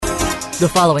The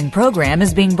following program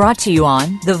is being brought to you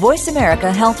on the Voice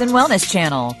America Health and Wellness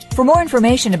Channel. For more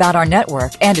information about our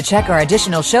network and to check our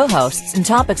additional show hosts and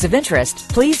topics of interest,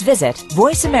 please visit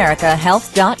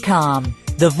voiceamericahealth.com.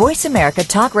 The Voice America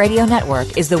Talk Radio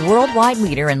Network is the worldwide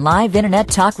leader in live Internet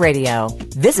talk radio.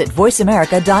 Visit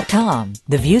voiceamerica.com.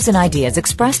 The views and ideas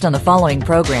expressed on the following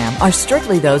program are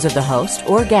strictly those of the host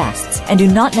or guests and do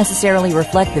not necessarily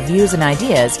reflect the views and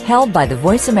ideas held by the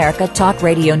Voice America Talk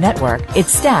Radio Network,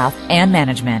 its staff, and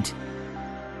management.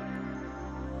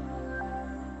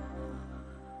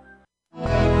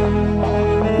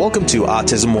 Welcome to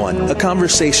Autism One, a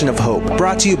conversation of hope,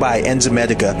 brought to you by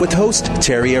Enzymedica with host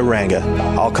Terry Aranga.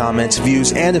 All comments,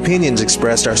 views, and opinions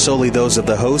expressed are solely those of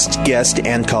the host, guest,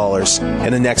 and callers.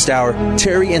 In the next hour,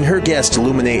 Terry and her guest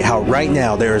illuminate how right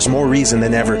now there is more reason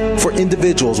than ever for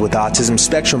individuals with autism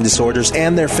spectrum disorders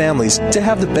and their families to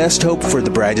have the best hope for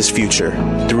the brightest future.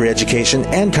 Through education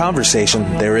and conversation,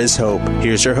 there is hope.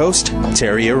 Here's your host,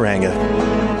 Terry Aranga.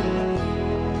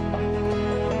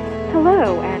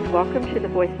 Hello, and welcome to the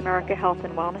Voice America Health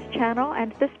and Wellness Channel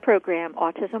and this program,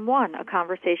 Autism One, a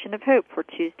conversation of hope for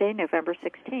Tuesday, November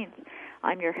 16th.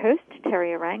 I'm your host,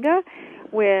 Terry Aranga,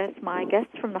 with my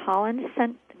guests from the Holland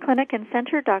Clinic and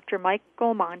Center, Dr.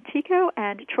 Michael Montico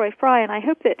and Troy Fry, and I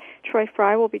hope that Troy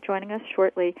Fry will be joining us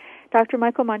shortly. Dr.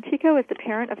 Michael Montico is the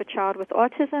parent of a child with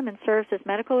autism and serves as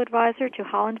medical advisor to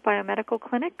Holland Biomedical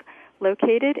Clinic,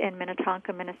 located in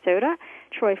Minnetonka, Minnesota.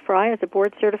 Troy Fry is a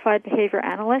board-certified behavior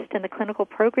analyst and the clinical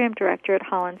program director at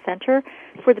Holland Center.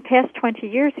 For the past 20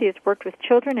 years, he has worked with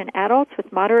children and adults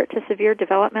with moderate to severe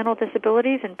developmental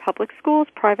disabilities in public schools,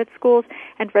 private schools,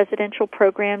 and residential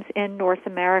programs in North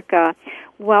America.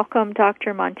 Welcome,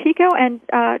 Dr. Montico. And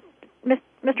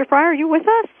Mr. Fry, are you with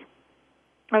us?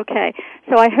 Okay,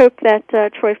 so I hope that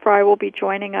Troy Fry will be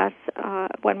joining us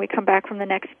when we come back from the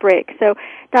next break. So,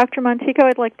 Dr. Montico,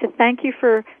 I'd like to thank you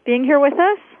for being here with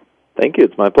us. Thank you.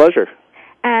 It's my pleasure.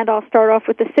 And I'll start off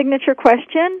with the signature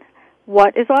question.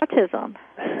 What is autism?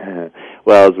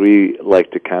 Well, as we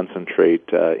like to concentrate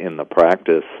in the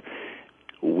practice,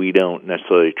 we don't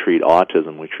necessarily treat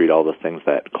autism. We treat all the things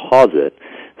that cause it.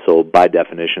 So, by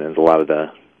definition, as a lot of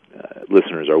the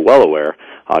listeners are well aware,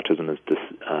 autism is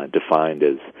defined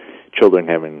as children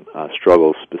having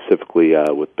struggles specifically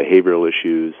with behavioral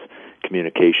issues,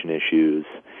 communication issues,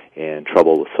 and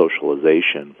trouble with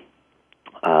socialization.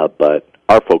 But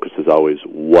our focus is always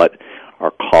what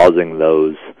are causing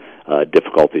those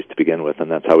difficulties to begin with, and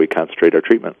that's how we concentrate our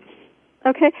treatment.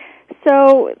 Okay,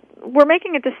 so we're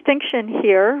making a distinction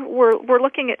here. We're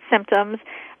looking at symptoms.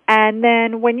 And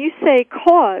then when you say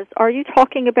cause, are you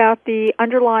talking about the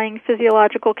underlying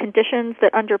physiological conditions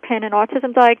that underpin an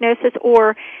autism diagnosis,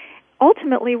 or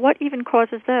ultimately what even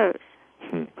causes those?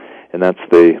 And that's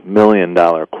the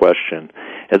million-dollar question.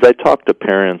 As I talk to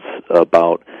parents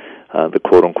about the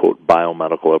quote-unquote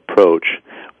biomedical approach,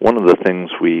 one of the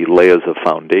things we lay as a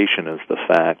foundation is the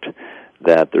fact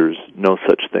that there's no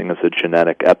such thing as a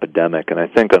genetic epidemic, and I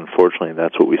think, unfortunately,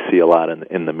 that's what we see a lot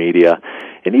in the media.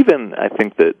 And even, I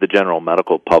think, that the general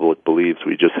medical public believes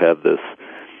we just have this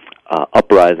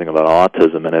uprising about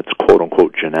autism, and it's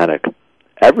quote-unquote genetic.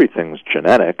 Everything's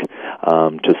genetic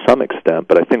to some extent,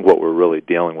 but I think what we're really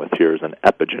dealing with here is an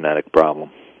epigenetic problem.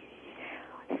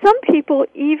 Some people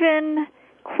even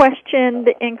question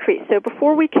the increase. So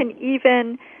before we can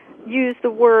even use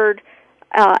the word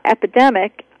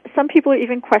epidemic, some people are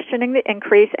even questioning the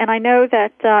increase, and I know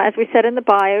that, as we said in the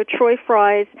bio, Troy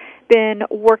Fry's been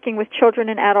working with children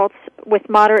and adults with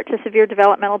moderate to severe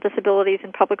developmental disabilities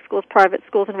in public schools, private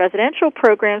schools, and residential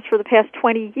programs for the past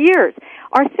 20 years.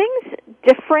 Are things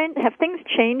different? Have things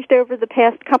changed over the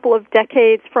past couple of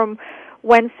decades from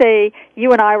when, say,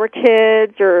 you and I were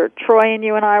kids, or Troy and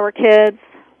you and I were kids?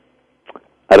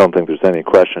 I don't think there's any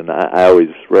question. I always,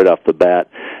 right off the bat,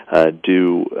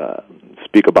 do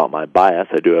speak about my bias.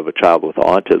 I do have a child with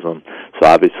autism, so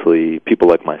obviously people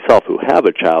like myself who have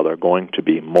a child are going to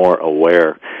be more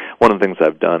aware. One of the things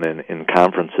I've done in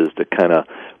conferences to kind of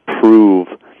prove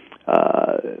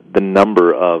the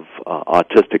number of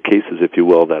autistic cases, if you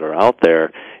will, that are out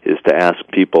there is to ask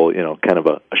people, kind of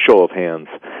a show of hands,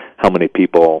 how many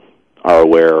people are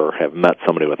aware or have met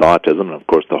somebody with autism, and of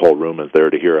course the whole room is there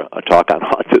to hear a talk on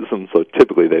autism, so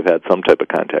typically they've had some type of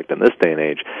contact in this day and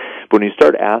age. But when you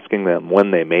start asking them when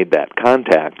they made that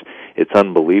contact, it's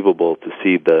unbelievable to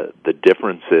see the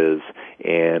differences,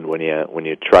 and when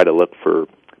you try to look for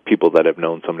people that have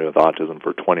known somebody with autism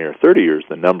for 20 or 30 years,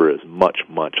 the number is much,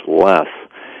 much less.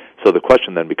 So the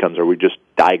question then becomes, are we just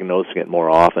diagnosing it more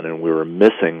often and we were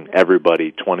missing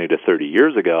everybody 20 to 30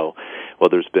 years ago? Well,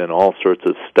 there's been all sorts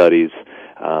of studies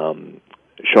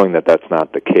showing that that's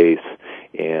not the case.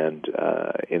 And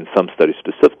in some studies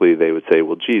specifically, they would say,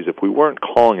 well, geez, if we weren't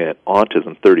calling it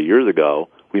autism 30 years ago,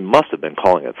 we must have been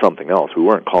calling it something else. We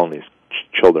weren't calling these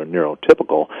children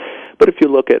neurotypical. But if you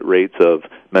look at rates of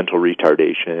mental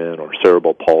retardation or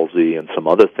cerebral palsy and some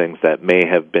other things that may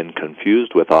have been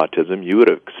confused with autism, you would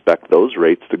expect those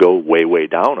rates to go way, way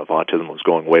down if autism was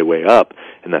going way, way up,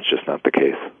 and that's just not the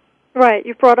case. Right.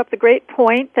 You've brought up the great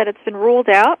point that it's been ruled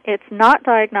out. It's not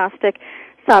diagnostic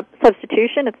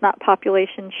substitution. It's not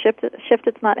population shift.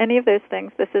 It's not any of those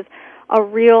things. This is a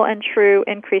real and true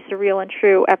increase, a real and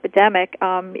true epidemic.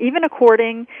 Even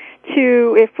according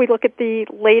to, if we look at the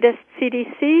latest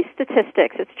CDC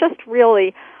statistics, it's just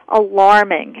really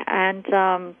alarming. And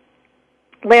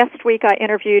last week I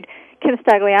interviewed Kim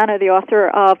Stagliano, the author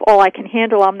of All I Can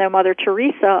Handle, I'm No Mother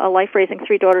Teresa, A Life Raising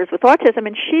Three Daughters with Autism,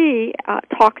 and she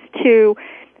talks to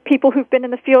people who've been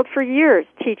in the field for years,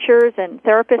 teachers and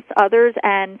therapists, others,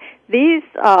 and these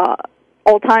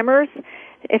old-timers,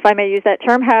 if I may use that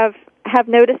term, have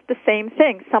noticed the same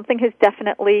thing. Something has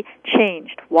definitely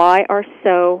changed. Why are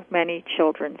so many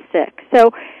children sick?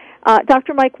 So,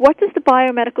 Dr. Mike, what does the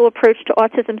biomedical approach to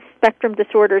autism spectrum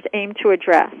disorders aim to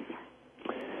address?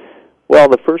 Well,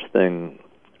 the first thing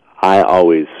I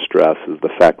always stress is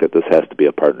the fact that this has to be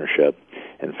a partnership.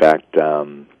 In fact,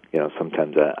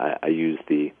 sometimes I use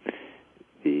the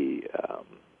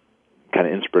kind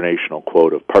of inspirational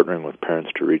quote of partnering with parents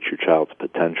to reach your child's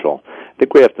potential. I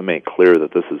think we have to make clear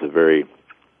that this is a very,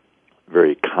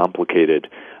 very complicated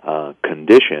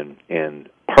condition, and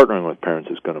partnering with parents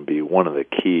is going to be one of the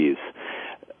keys.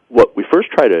 What we first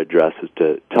try to address is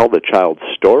to tell the child's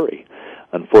story.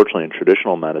 Unfortunately, in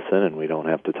traditional medicine, and we don't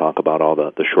have to talk about all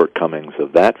the shortcomings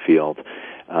of that field,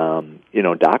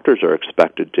 doctors are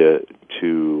expected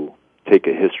to take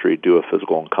a history, do a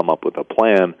physical, and come up with a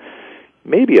plan,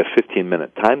 maybe a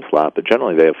 15-minute time slot, but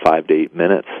generally they have 5 to 8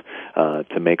 minutes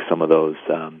to make some of those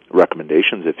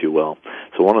recommendations, if you will.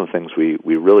 So one of the things we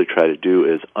really try to do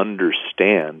is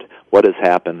understand what has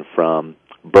happened from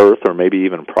birth or maybe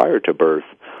even prior to birth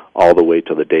all the way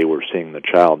to the day we're seeing the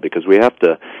child, because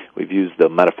we've used the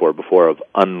metaphor before of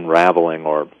unraveling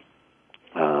or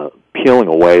peeling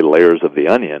away layers of the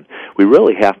onion. We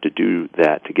really have to do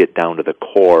that to get down to the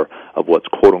core of what's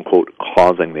quote-unquote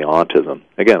causing the autism.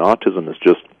 Again, autism is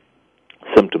just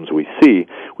symptoms we see.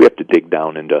 We have to dig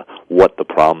down into what the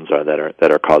problems are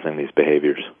that are causing these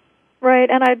behaviors.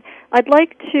 Right, and I'd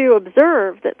like to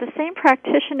observe that the same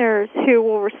practitioners who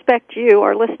will respect you,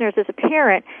 our listeners as a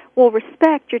parent, will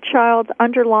respect your child's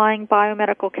underlying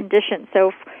biomedical condition.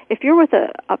 So if you're with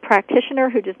a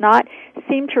practitioner who does not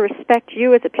seem to respect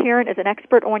you as a parent, as an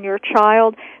expert on your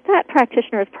child, that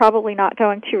practitioner is probably not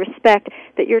going to respect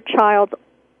that your child's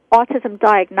autism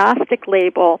diagnostic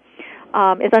label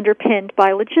is underpinned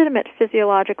by legitimate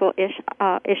physiological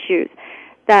issues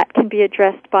that can be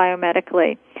addressed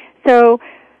biomedically. So,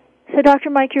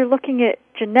 Dr. Mike, you're looking at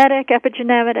genetic,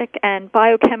 epigenetic, and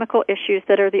biochemical issues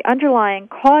that are the underlying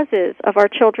causes of our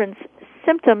children's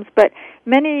symptoms, but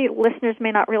many listeners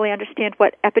may not really understand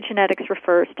what epigenetics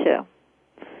refers to.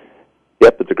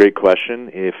 Yep, it's a great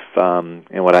question.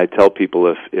 And what I tell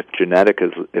people, if genetics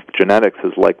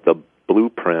is like the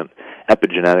blueprint,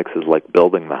 epigenetics is like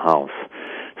building the house.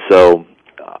 So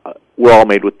we're all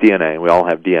made with DNA. We all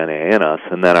have DNA in us,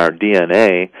 and then our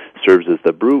DNA serves as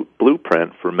the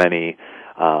blueprint for many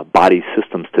body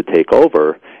systems to take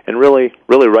over and really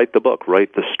write the book,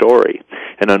 write the story.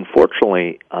 And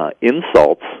unfortunately,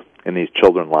 insults in these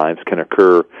children's lives can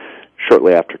occur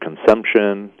shortly after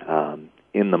conception,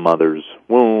 in the mother's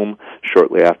womb,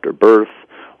 shortly after birth,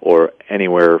 or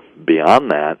anywhere beyond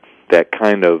that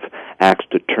kind of acts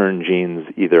to turn genes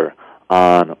either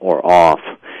on or off.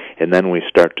 And then we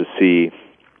start to see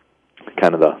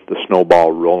kind of the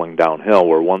snowball rolling downhill,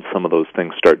 where once some of those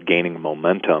things start gaining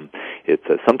momentum, it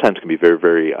sometimes can be very,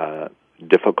 very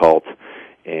difficult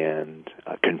and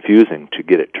confusing to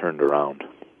get it turned around.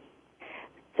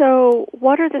 So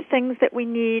what are the things that we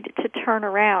need to turn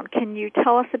around? Can you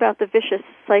tell us about the vicious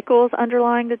cycles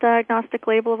underlying the diagnostic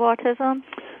label of autism?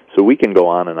 So we can go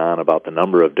on and on about the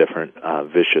number of different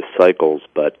vicious cycles,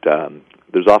 but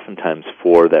there's oftentimes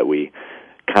 4 that we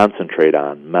concentrate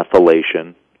on: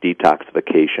 methylation,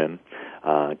 detoxification,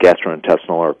 gastrointestinal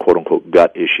or quote-unquote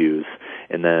gut issues,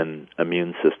 and then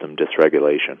immune system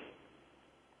dysregulation.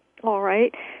 All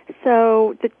right.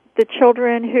 So the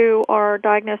children who are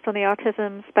diagnosed on the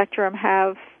autism spectrum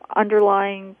have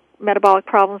underlying metabolic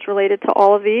problems related to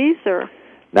all of these, or?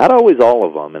 Not always all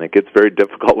of them, and it gets very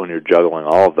difficult when you're juggling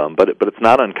all of them, but it's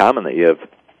not uncommon that you have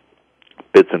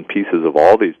bits and pieces of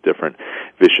all these different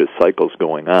vicious cycles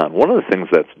going on. One of the things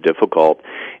that's difficult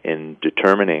in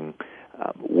determining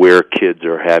where kids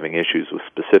are having issues with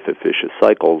specific vicious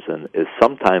cycles, and is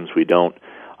sometimes we don't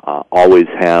always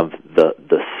have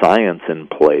the science in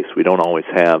place. We don't always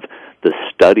have the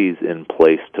studies in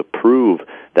place to prove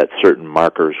that certain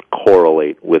markers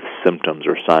correlate with symptoms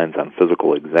or signs on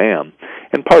physical exam.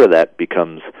 And part of that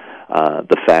becomes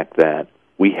the fact that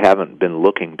we haven't been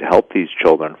looking to help these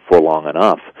children for long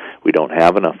enough. We don't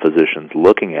have enough physicians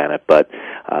looking at it, but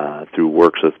through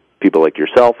works with people like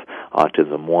yourself,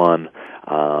 Autism One,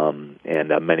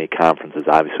 and many conferences,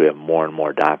 obviously we have more and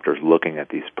more doctors looking at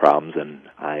these problems, and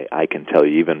I can tell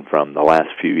you even from the last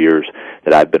few years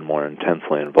that I've been more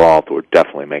intensely involved, we're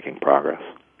definitely making progress.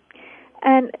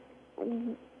 And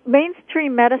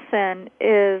mainstream medicine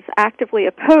is actively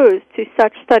opposed to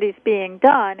such studies being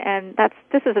done, and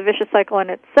this is a vicious cycle in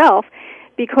itself,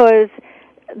 because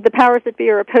the powers that be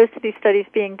are opposed to these studies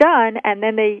being done, and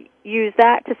then they use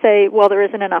that to say, well, there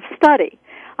isn't enough study.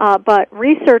 But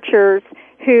researchers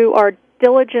who are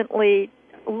diligently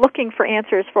looking for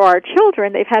answers for our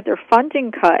children, they've had their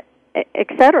funding cut, et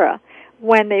cetera,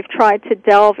 when they've tried to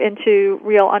delve into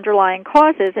real underlying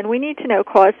causes. And we need to know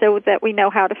cause so that we know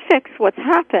how to fix what's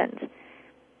happened.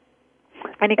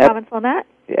 Any comments on that?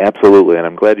 Absolutely, and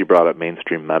I'm glad you brought up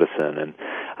mainstream medicine. And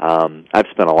I've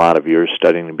spent a lot of years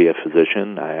studying to be a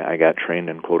physician. I got trained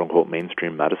in quote-unquote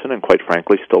mainstream medicine and quite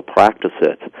frankly still practice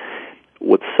it.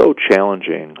 What's so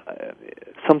challenging,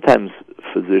 sometimes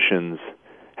physicians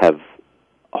have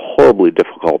a horribly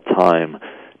difficult time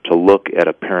to look at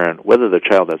a parent, whether the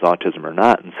child has autism or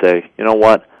not, and say, you know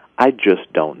what, I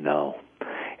just don't know.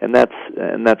 And that's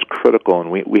critical,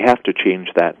 and we have to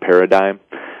change that paradigm.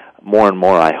 More and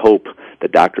more, I hope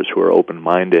that doctors who are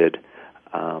open-minded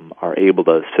are able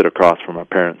to sit across from a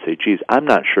parent and say, geez, I'm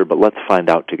not sure, but let's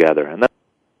find out together. And that's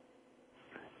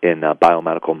in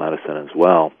biomedical medicine as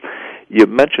well. You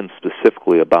mentioned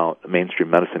specifically about mainstream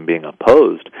medicine being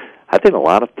opposed. I think a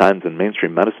lot of times in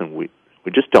mainstream medicine we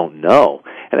just don't know.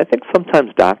 And I think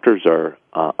sometimes doctors are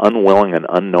unwilling and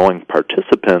unknowing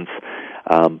participants,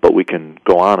 but we can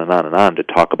go on and on and on to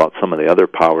talk about some of the other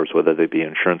powers, whether they be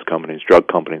insurance companies, drug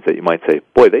companies, that you might say,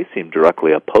 boy, they seem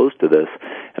directly opposed to this,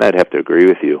 and I'd have to agree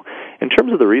with you. In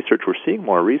terms of the research, we're seeing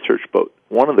more research, but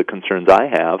one of the concerns I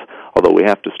have, although we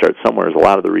have to start somewhere, is a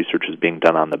lot of the research is being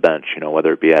done on the bench,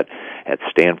 whether it be at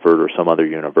Stanford or some other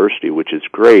university, which is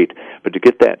great, but to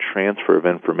get that transfer of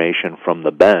information from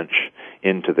the bench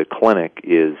into the clinic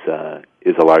is a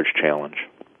large challenge.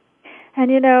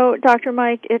 And Dr.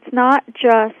 Mike, it's not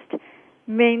just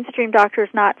mainstream doctors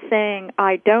not saying,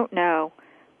 I don't know,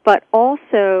 but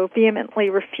also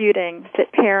vehemently refuting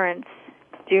that parents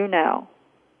do know.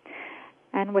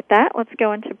 And with that, let's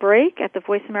go into break at the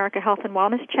Voice America Health and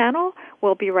Wellness channel.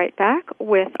 We'll be right back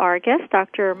with our guest,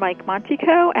 Dr. Mike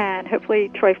Montico, and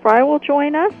hopefully Troy Fry will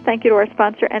join us. Thank you to our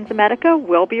sponsor, Enzymedica.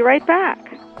 We'll be right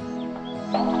back.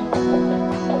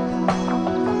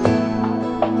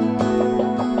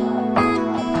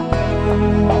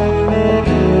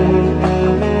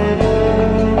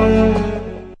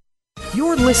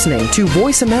 You're listening to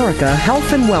Voice America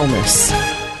Health and Wellness.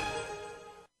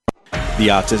 The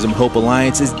Autism Hope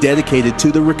Alliance is dedicated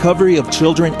to the recovery of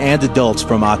children and adults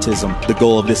from autism. The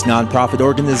goal of this nonprofit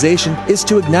organization is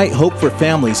to ignite hope for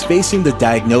families facing the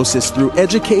diagnosis through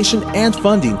education and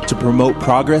funding to promote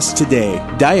progress today.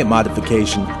 Diet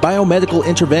modification, biomedical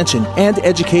intervention, and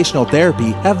educational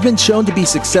therapy have been shown to be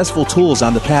successful tools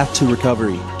on the path to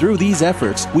recovery. Through these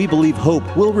efforts, we believe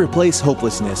hope will replace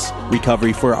hopelessness.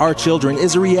 Recovery for our children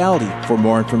is a reality. For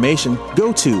more information,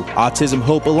 go to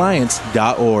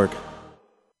autismhopealliance.org.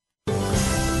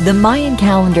 The Mayan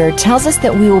calendar tells us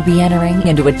that we will be entering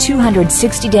into a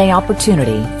 260-day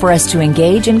opportunity for us to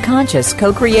engage in conscious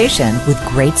co-creation with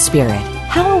Great Spirit.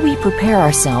 How will we prepare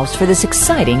ourselves for this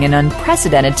exciting and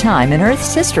unprecedented time in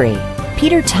Earth's history?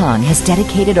 Peter Tung has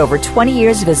dedicated over 20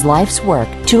 years of his life's work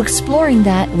to exploring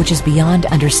that which is beyond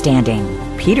understanding.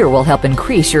 Peter will help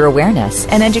increase your awareness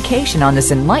and education on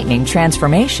this enlightening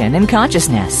transformation in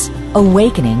consciousness.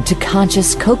 Awakening to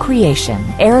Conscious Co-Creation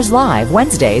airs live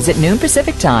Wednesdays at noon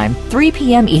Pacific Time, 3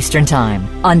 p.m. Eastern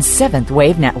Time on 7th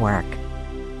Wave Network.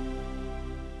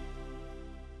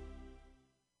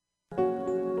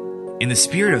 In the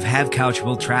spirit of Have Couch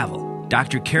Will Travel,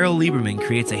 Dr. Carol Lieberman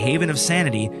creates a haven of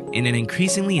sanity in an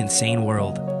increasingly insane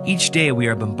world. Each day we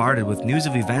are bombarded with news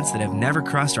of events that have never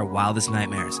crossed our wildest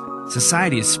nightmares.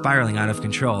 Society is spiraling out of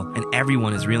control and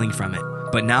everyone is reeling from it.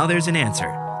 But now there's an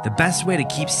answer. The best way to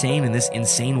keep sane in this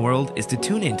insane world is to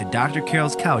tune in to Dr.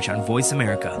 Carol's Couch on Voice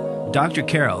America. Dr.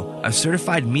 Carol, a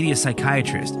certified media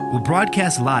psychiatrist, will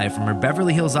broadcast live from her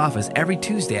Beverly Hills office every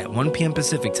Tuesday at 1 p.m.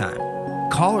 Pacific Time.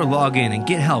 Call or log in and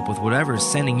get help with whatever is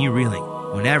sending you reeling.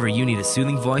 whenever you need a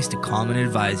soothing voice to calm and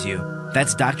advise you.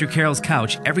 That's Dr. Carol's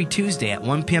Couch every Tuesday at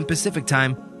 1 p.m. Pacific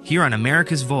Time here on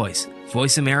America's Voice,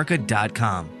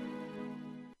 voiceamerica.com.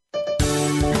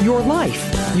 Your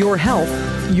life, your health,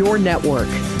 your network.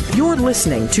 You're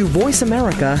listening to Voice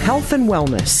America Health and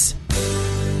Wellness.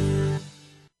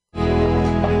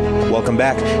 Welcome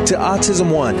back to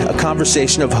Autism One, a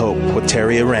conversation of hope with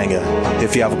Terry Aranga.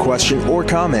 If you have a question or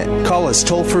comment, call us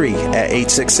toll-free at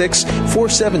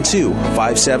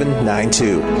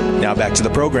 866-472-5792. Now back to the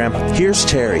program. Here's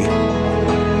Terry.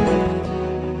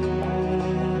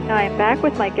 I am back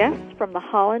with my guests from the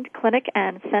Holland Clinic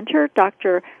and Center,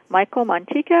 Dr. Michael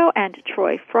Montico and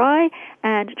Troy Fry.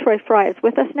 And Troy Fry is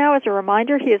with us now. As a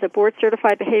reminder, he is a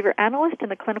board-certified behavior analyst and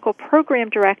the clinical program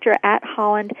director at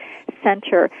Holland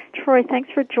Center. Troy, thanks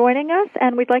for joining us,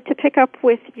 and we'd like to pick up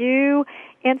with you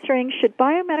answering, should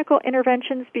biomedical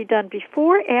interventions be done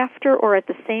before, after, or at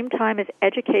the same time as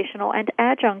educational and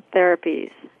adjunct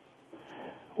therapies?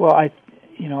 Well, I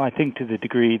think to the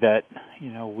degree that,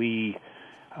 we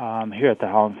here at the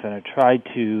Holland Center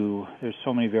there's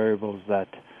so many variables that,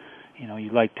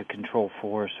 you like to control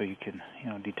for so you can,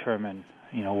 determine,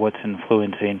 what's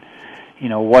influencing,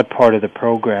 what part of the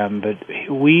program. But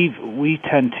we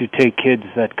tend to take kids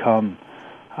that come,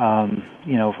 a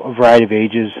variety of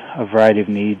ages, a variety of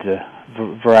needs, a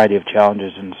variety of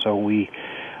challenges. And so we,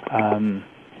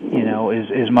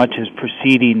 as much as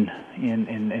proceeding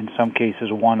in some cases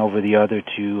one over the other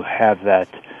to have that,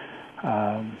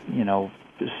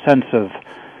 sense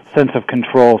of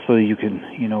control so that you can,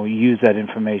 use that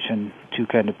information to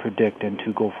kind of predict and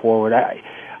to go forward.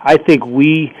 I think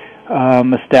we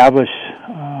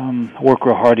work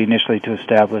real hard initially to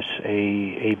establish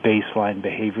a baseline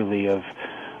behaviorally of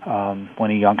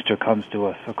when a youngster comes to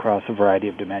us across a variety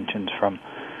of dimensions, from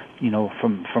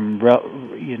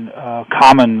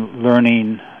common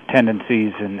learning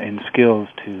tendencies and skills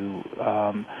to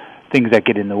things that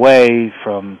get in the way,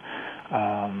 from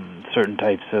certain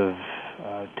types of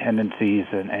tendencies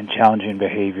and challenging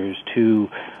behaviors, to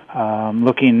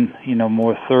looking,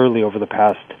 more thoroughly over the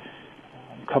past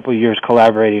couple of years,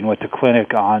 collaborating with the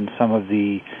clinic on some of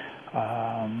the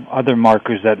other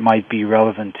markers that might be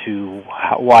relevant to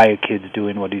why a kid's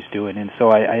doing what he's doing. And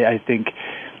so I think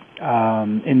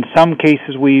in some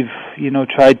cases we've,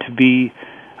 tried to be,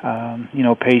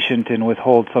 patient and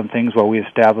withhold some things while we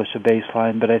establish a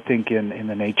baseline. But I think in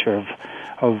the nature of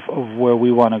where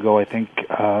we want to go, I think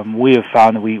we have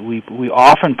found that we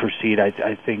often proceed,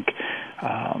 I think,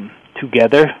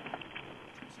 together,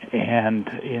 and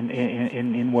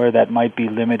in where that might be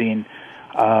limiting,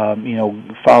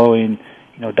 following,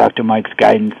 Dr. Mike's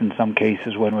guidance in some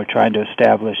cases when we're trying to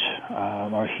establish,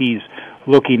 or he's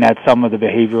looking at some of the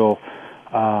behavioral,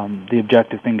 the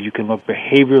objective things you can look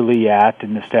behaviorally at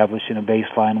and establishing a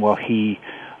baseline, while he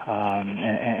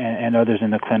and others in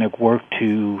the clinic work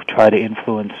to try to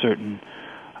influence certain,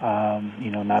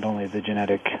 not only the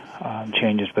genetic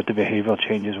changes but the behavioral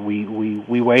changes.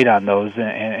 We wait on those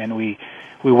and we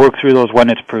work through those when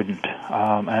it's prudent.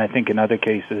 And I think in other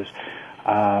cases,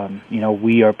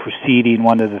 we are proceeding.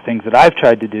 One of the things that I've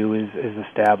tried to do is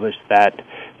establish that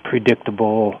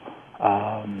predictable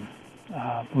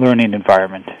learning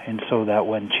environment, and so that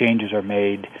when changes are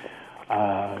made,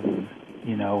 that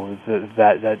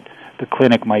the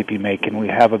clinic might be making, we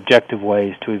have objective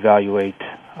ways to evaluate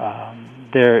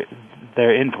their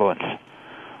influence.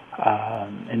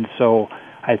 And so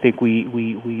I think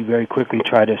we very quickly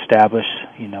try to establish,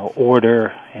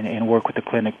 order and work with the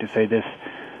clinic to say this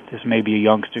may be a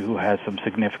youngster who has some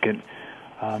significant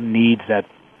needs that,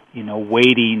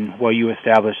 waiting while you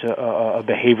establish a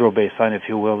behavioral baseline, if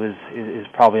you will, is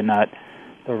probably not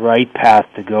the right path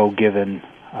to go, given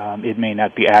it may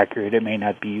not be accurate, it may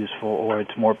not be useful, or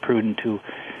it's more prudent to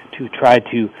try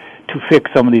to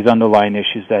fix some of these underlying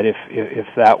issues that if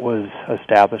that was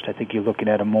established, I think you're looking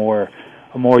at a more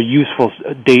useful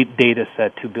data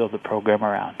set to build the program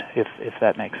around, if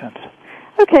that makes sense.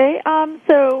 Okay,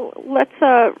 so let's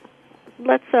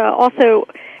also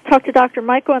talk to Dr.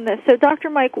 Michael on this. So, Dr.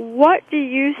 Mike, what do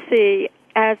you see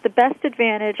as the best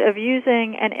advantage of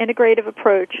using an integrative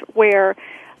approach where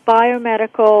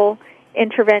biomedical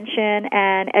intervention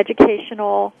and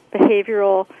educational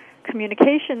behavioral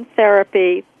communication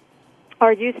therapy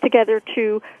are used together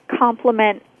to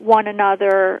complement one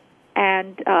another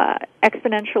and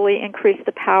exponentially increase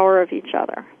the power of each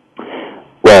other?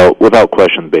 Well, without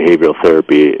question, behavioral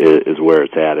therapy is where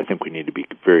it's at. I think we need to be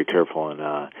very careful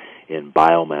in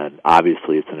biomed.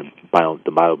 Obviously, the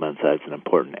biomed side is an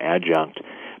important adjunct,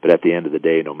 but at the end of the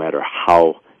day, no matter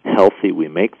how healthy we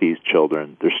make these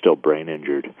children, they're still brain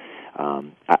injured.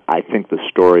 I think the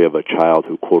story of a child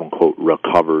who, quote-unquote,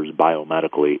 recovers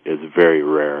biomedically is very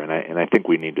rare, and I think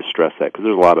we need to stress that, because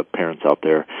there's a lot of parents out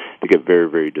there that get very,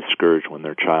 very discouraged when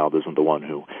their child isn't the one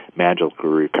who magically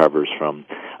recovers from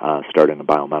starting a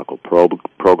biomedical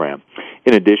program.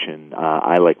 In addition,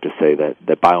 I like to say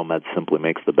that biomed simply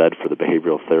makes the bed for the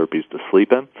behavioral therapies to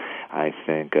sleep in. I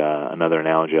think another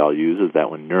analogy I'll use is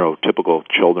that when neurotypical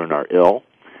children are ill,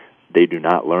 they do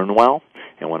not learn well.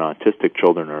 And when autistic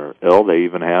children are ill, they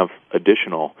even have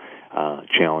additional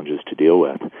challenges to deal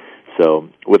with. So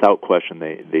without question,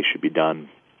 they should be done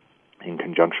in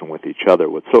conjunction with each other.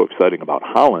 What's so exciting about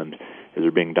Holland is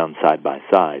they're being done side by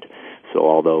side. So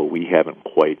although we haven't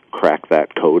quite cracked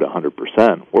that code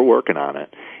 100%, we're working on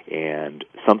it. And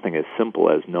something as simple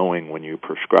as knowing when you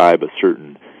prescribe a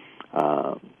certain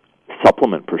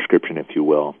supplement prescription, if you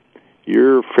will,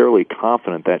 you're fairly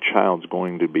confident that child's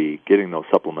going to be getting those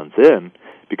supplements in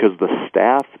because the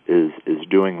staff is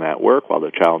doing that work while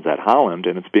the child's at Holland,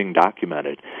 and it's being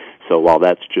documented. So while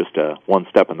that's just one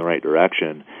step in the right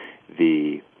direction,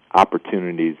 the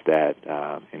opportunities that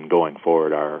in going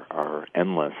forward are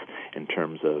endless in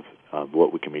terms of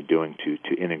what we can be doing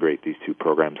to integrate these two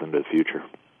programs into the future.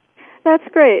 That's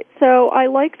great. So I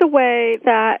like the way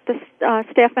that the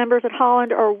staff members at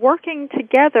Holland are working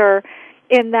together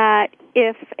in that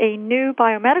if a new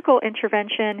biomedical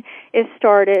intervention is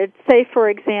started, say, for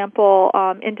example,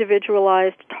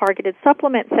 individualized targeted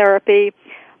supplement therapy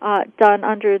done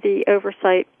under the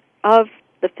oversight of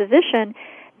the physician,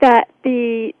 that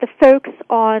the folks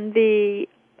on the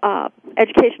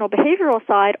educational behavioral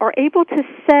side are able to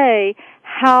say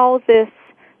how this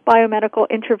biomedical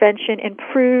intervention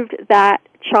improved that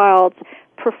child's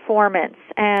performance.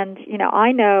 And,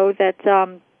 I know that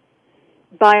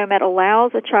biomed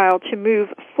allows a child to move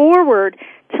forward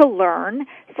to learn,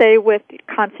 say, with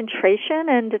concentration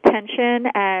and attention,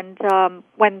 and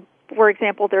when, for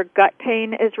example, their gut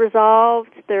pain is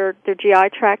resolved, their GI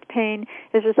tract pain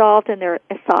is resolved, and their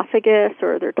esophagus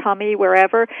or their tummy,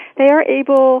 wherever, they are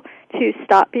able to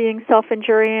stop being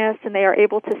self-injurious, and they are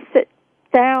able to sit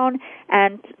down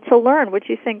and to learn. Would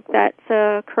you think that's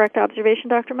a correct observation,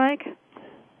 Dr. Mike?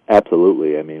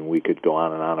 Absolutely. I mean, we could go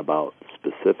on and on about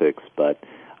specifics, but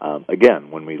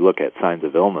again, when we look at signs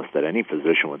of illness that any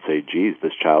physician would say, geez,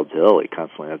 this child's ill, he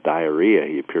constantly has diarrhea,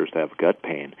 he appears to have gut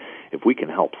pain. If we can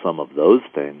help some of those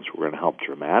things, we're going to help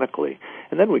dramatically.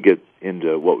 And then we get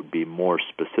into what would be more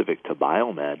specific to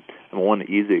biomed, and one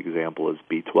easy example is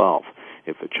B12.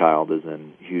 If a child is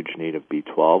in huge need of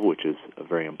B12, which is a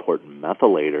very important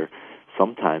methylator,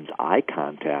 sometimes eye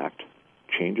contact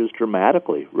changes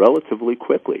dramatically, relatively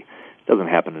quickly. It doesn't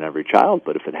happen in every child,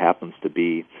 but if it happens to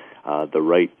be the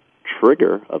right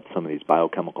trigger of some of these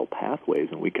biochemical pathways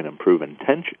and we can improve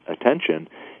attention,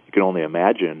 you can only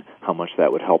imagine how much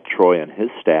that would help Troy and his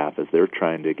staff as they're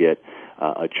trying to get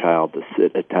a child to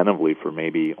sit attentively for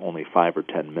maybe only 5 or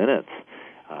 10 minutes.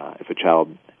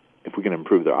 If we can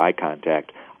improve their eye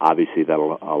contact, obviously that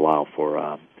will allow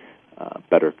for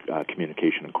better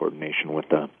communication and coordination with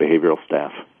the behavioral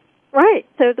staff. Right.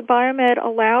 So the biomed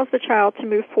allows the child to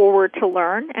move forward to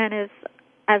learn and is,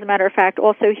 as a matter of fact,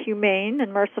 also humane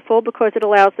and merciful because it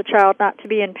allows the child not to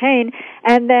be in pain.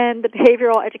 And then the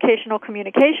behavioral educational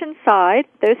communication side,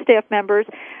 those staff members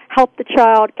help the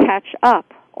child catch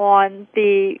up on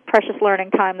the precious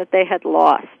learning time that they had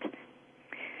lost.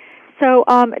 So,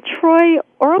 Troy,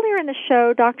 earlier in the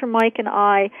show, Dr. Mike and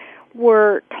I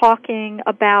were talking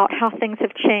about how things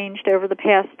have changed over the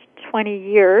past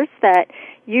 20 years that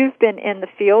you've been in the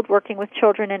field working with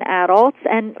children and adults,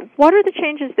 and what are the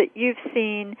changes that you've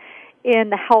seen in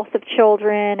the health of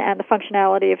children and the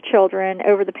functionality of children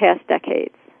over the past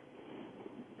decades?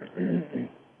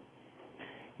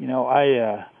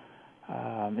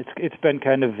 It's been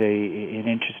kind of an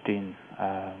interesting,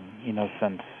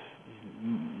 since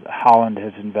Holland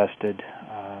has invested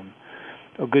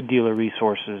a good deal of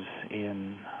resources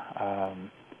in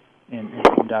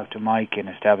Dr. Mike and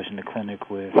establishing the clinic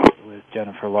with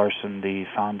Jennifer Larson, the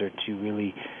founder, to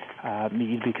really,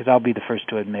 because I'll be the first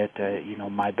to admit,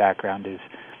 my background is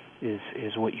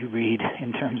what you read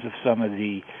in terms of some of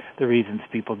the reasons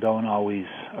people don't always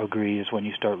agree is when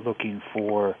you start looking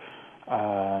for,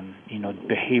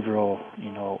 behavioral,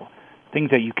 things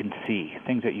that you can see,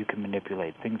 things that you can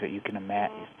manipulate, things that you can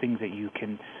imagine, things that you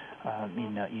can,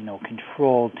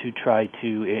 control to try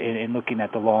to, and looking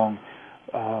at the long,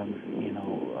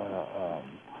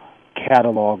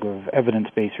 catalog of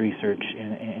evidence-based research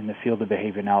in the field of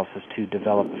behavior analysis to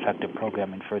develop effective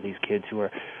programming for these kids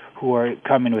who are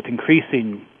coming with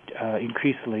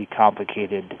increasingly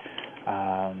complicated,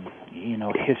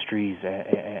 histories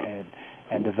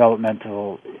and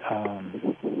developmental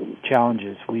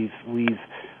challenges. We've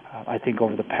I think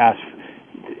over the past,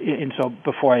 and so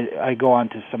before I go on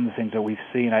to some of the things that we've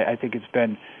seen, I think it's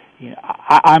been,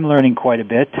 I'm learning quite a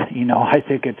bit. I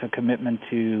think it's a commitment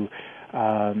to,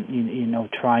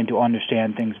 trying to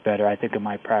understand things better. I think in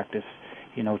my practice,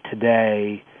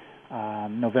 today,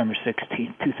 November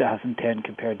 16th, 2010,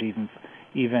 compared to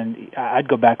even I'd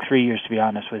go back 3 years, to be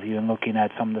honest with you, and looking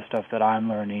at some of the stuff that I'm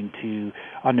learning to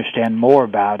understand more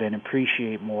about and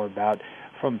appreciate more about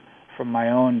from my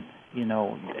own,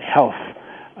 health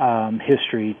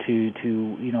history to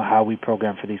how we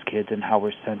program for these kids and how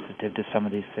we're sensitive to some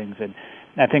of these things. And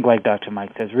I think, like Dr.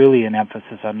 Mike says, really an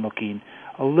emphasis on looking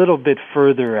a little bit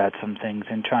further at some things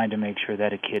and trying to make sure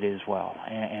that a kid is well,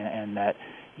 and that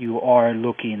you are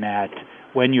looking at,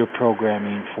 when you're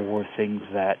programming, for things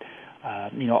that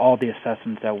all the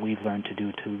assessments that we've learned to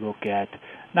do, to look at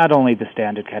not only the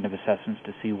standard kind of assessments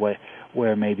to see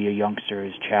where maybe a youngster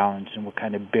is challenged and what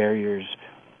kind of barriers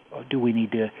do we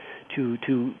need to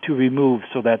remove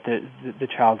so that the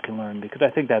child can learn, because I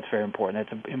think that's very important.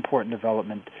 It's an important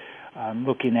development,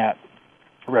 looking at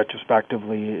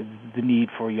retrospectively the need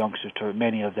for youngsters to,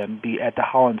 many of them, be at the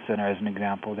Holland Center as an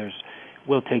example.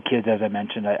 We'll take kids, as I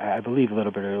mentioned, I believe a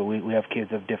little bit earlier, we have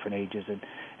kids of different ages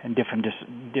and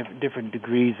different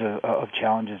degrees of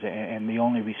challenges, and the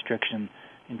only restriction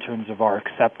in terms of our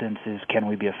acceptance is, can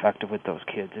we be effective with those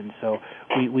kids? And so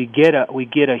we get a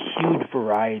huge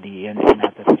variety, and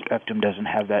not that the spectrum doesn't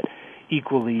have that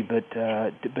equally, but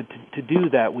to do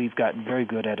that, we've gotten very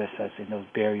good at assessing those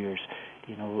barriers,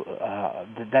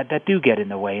 that do get in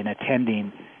the way, and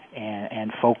attending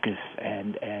and focus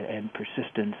and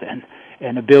persistence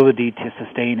and ability to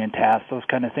sustain in tasks, those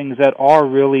kind of things that are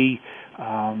really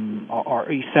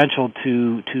are essential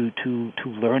to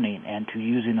learning and to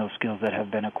using those skills that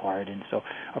have been acquired. And so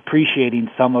appreciating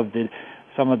some of the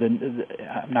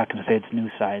I'm not going to say it's new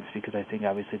science, because I think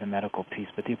obviously the medical piece,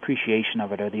 but the appreciation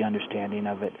of it or the understanding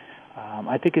of it,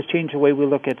 I think has changed the way we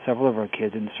look at several of our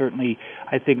kids. And certainly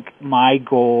I think my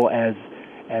goal as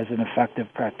an effective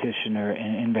practitioner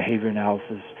in behavior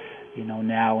analysis,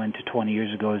 now into 20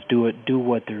 years ago, is do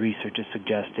what the research is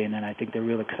suggesting. And I think the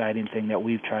real exciting thing that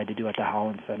we've tried to do at the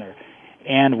Holland Center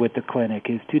and with the clinic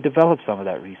is to develop some of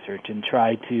that research and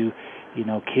try to,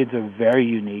 kids are very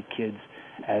unique. Kids,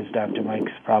 as Dr.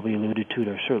 Mike's probably alluded to,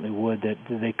 or certainly would, that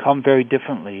they come very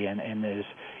differently. And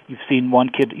you've seen one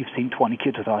kid, you've seen 20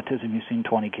 kids with autism, you've seen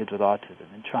 20 kids with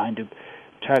autism, and try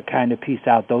kind of piece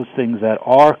out those things that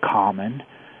are common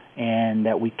and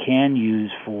that we can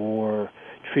use for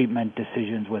treatment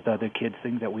decisions with other kids,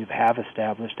 things that we have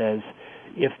established as,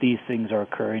 if these things are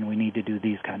occurring, we need to do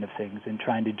these kind of things, and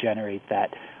trying to generate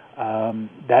that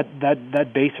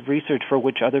base of research for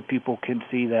which other people can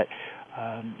see that,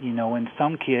 in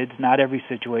some kids, not every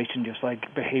situation, just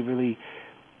like behaviorally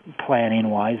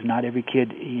planning-wise, not every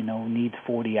kid, needs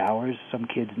 40 hours. Some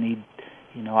kids need,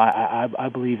 I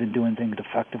believe in doing things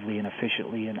effectively and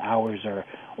efficiently, and hours are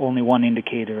only one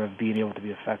indicator of being able to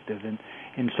be effective.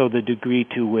 And so the degree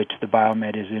to which the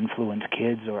biomed has influenced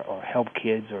kids or helped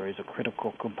kids or is a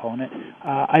critical component,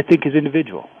 I think is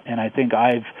individual. And I think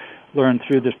I've learned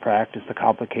through this practice the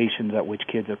complications at which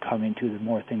kids are coming to, the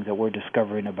more things that we're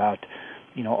discovering about,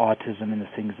 autism and the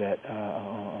things that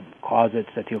cause it,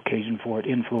 that the occasion for it,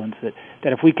 influence it,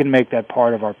 that if we can make that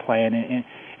part of our plan,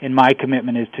 and my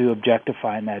commitment is to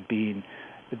objectifying that, being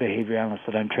the behavior analyst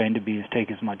that I'm trained to be, is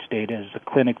take as much data as the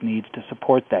clinic needs to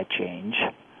support that change.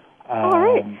 All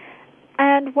right.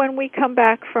 And when we come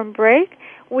back from break,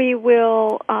 we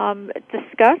will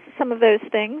discuss some of those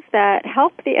things that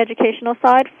help the educational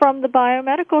side from the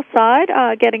biomedical side,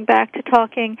 getting back to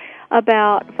talking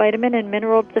about vitamin and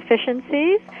mineral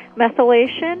deficiencies,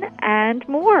 methylation, and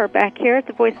more, back here at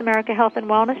the Voice America Health and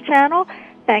Wellness channel.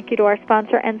 Thank you to our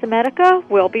sponsor, Enzymedica.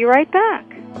 We'll be right back.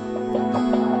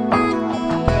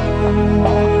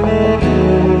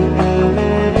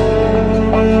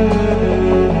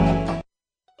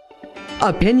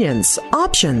 Opinions,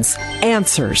 options,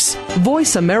 answers.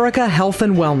 Voice America Health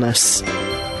and Wellness.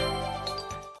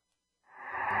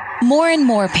 More and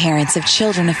more parents of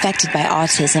children affected by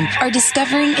autism are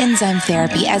discovering enzyme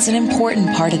therapy as an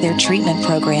important part of their treatment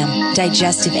program.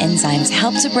 Digestive enzymes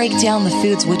help to break down the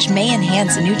foods which may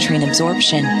enhance nutrient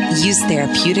absorption. Used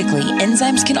therapeutically,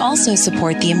 enzymes can also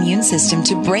support the immune system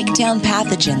to break down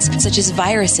pathogens such as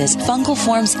viruses, fungal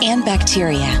forms, and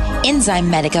bacteria.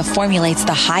 Enzymedica formulates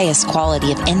the highest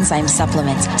quality of enzyme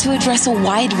supplements to address a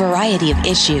wide variety of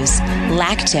issues.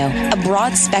 Lacto, a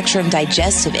broad-spectrum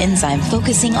digestive enzyme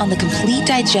focusing on the complete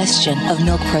digestion of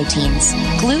milk proteins.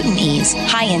 Gluten Ease,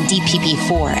 high in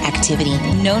DPP4 activity,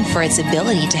 known for its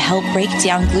ability to help break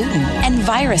down gluten. And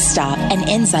Virus Stop, an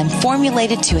enzyme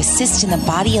formulated to assist in the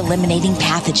body eliminating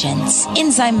pathogens.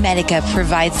 Enzyme Medica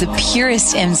provides the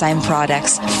purest enzyme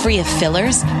products, free of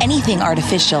fillers, anything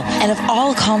artificial, and of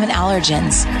all common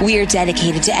allergens. We are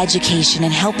dedicated to education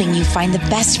and helping you find the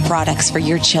best products for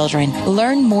your children.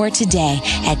 Learn more today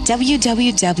at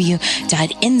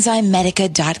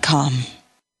www.enzymemedica.com.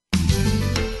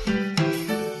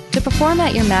 To perform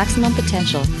at your maximum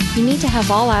potential, you need to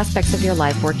have all aspects of your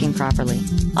life working properly.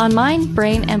 On Mind,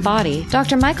 Brain, and Body,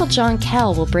 Dr. Michael John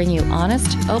Kell will bring you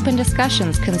honest, open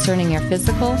discussions concerning your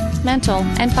physical, mental,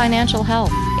 and financial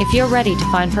health. If you're ready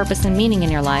to find purpose and meaning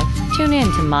in your life, tune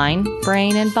in to Mind,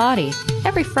 Brain, and Body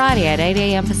every Friday at 8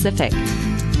 a.m. Pacific.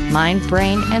 Mind,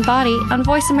 Brain, and Body on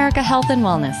Voice America Health and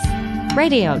Wellness.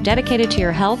 Radio dedicated to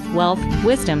your health, wealth,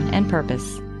 wisdom, and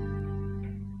purpose.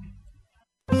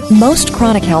 Most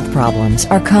chronic health problems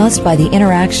are caused by the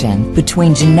interaction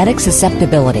between genetic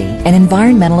susceptibility and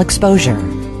environmental exposure.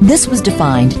 This was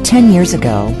defined 10 years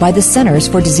ago by the Centers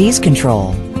for Disease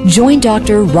Control. Join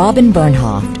Dr. Robin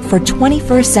Bernhoft for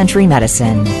 21st Century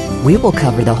Medicine. We will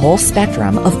cover the whole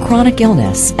spectrum of chronic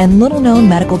illness and little-known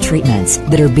medical treatments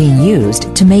that are being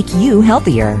used to make you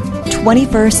healthier.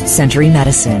 21st Century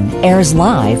Medicine airs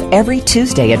live every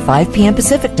Tuesday at 5 p.m.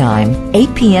 Pacific Time,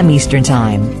 8 p.m. Eastern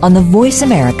Time on the Voice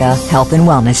America Health and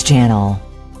Wellness Channel.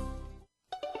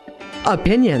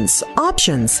 Opinions,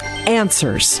 options,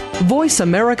 answers. Voice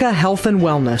America Health and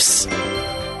Wellness.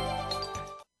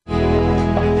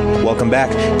 Welcome back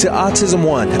to Autism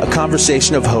One, a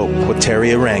conversation of hope with Terry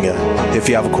Aranga. If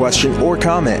you have a question or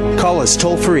comment, call us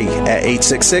toll-free at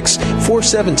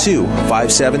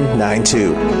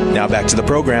 866-472-5792. Now back to the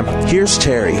program. Here's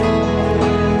Terry.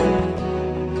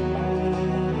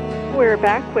 We're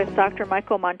back with Dr.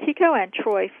 Michael Montico and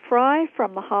Troy Fry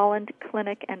from the Holland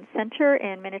Clinic and Center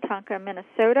in Minnetonka,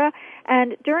 Minnesota.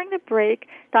 And during the break,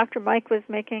 Dr. Mike was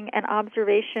making an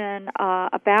observation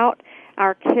about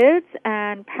our kids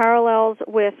and parallels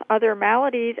with other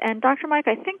maladies. And Dr. Mike,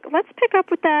 I think let's pick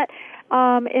up with that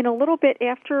in a little bit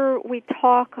after we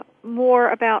talk more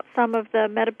about some of the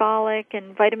metabolic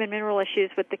and vitamin mineral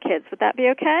issues with the kids. Would that be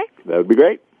okay? That would be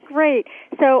great. Great.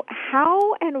 So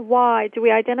how and why do we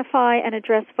identify and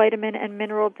address vitamin and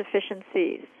mineral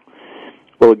deficiencies?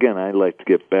 Well, again, I'd like to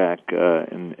get back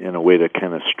in a way to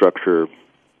kind of structure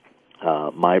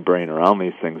my brain around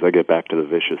these things. I get back to the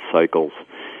vicious cycles.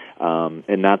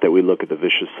 And not that we look at the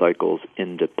vicious cycles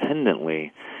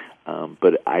independently,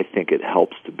 but I think it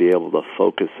helps to be able to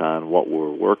focus on what we're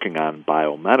working on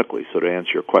biomedically. So to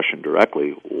answer your question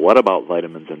directly, what about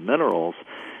vitamins and minerals?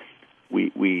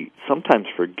 We sometimes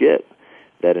forget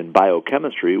that in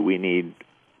biochemistry we need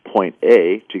point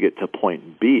A to get to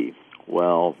point B.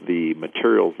 Well, the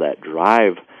materials that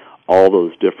drive all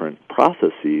those different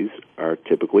processes are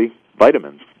typically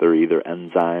vitamins. They're either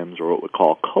enzymes or what we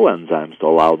call coenzymes to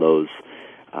allow those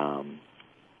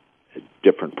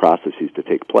different processes to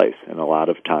take place. And a lot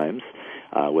of times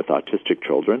with autistic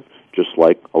children, just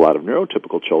like a lot of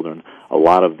neurotypical children, a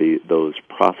lot of those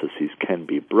processes can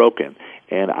be broken.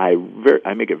 And I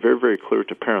make it very, very clear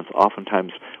to parents,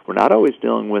 oftentimes we're not always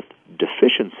dealing with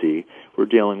deficiency, we're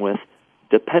dealing with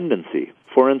dependency.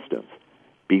 For instance,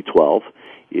 B12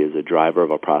 is a driver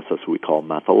of a process we call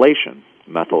methylation.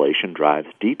 Methylation drives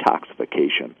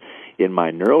detoxification. In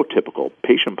my neurotypical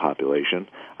patient population,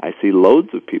 I see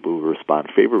loads of people who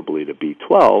respond favorably to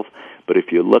B12, but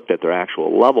if you looked at their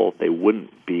actual level, they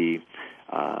wouldn't be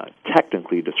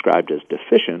technically described as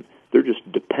deficient. They're just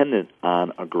dependent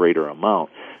on a greater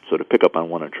amount. So to pick up on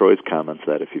one of Troy's comments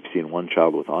that if you've seen one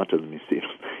child with autism,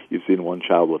 you've seen one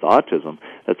child with autism,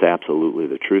 that's absolutely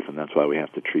the truth, and that's why we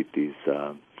have to treat these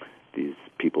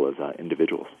people as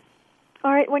individuals.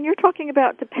 All right, when you're talking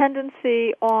about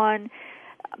dependency on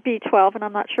B12, and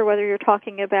I'm not sure whether you're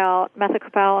talking about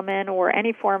methylcobalamin or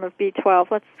any form of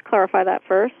B12, let's clarify that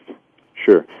first.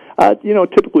 Sure.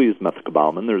 Typically use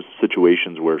methylcobalamin. There's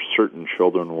situations where certain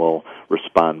children will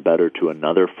respond better to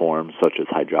another form, such as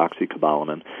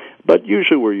hydroxycobalamin. But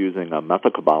usually we're using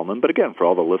methylcobalamin. But again, for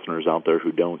all the listeners out there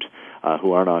who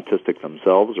aren't autistic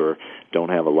themselves or don't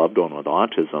have a loved one with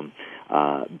autism,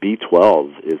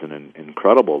 B12 is an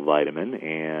incredible vitamin,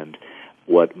 and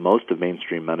what most of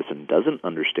mainstream medicine doesn't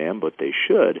understand, but they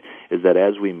should, is that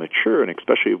as we mature, and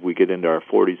especially if we get into our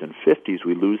 40s and 50s,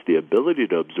 we lose the ability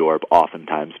to absorb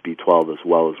oftentimes B12 as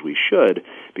well as we should,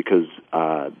 because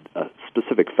a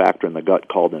specific factor in the gut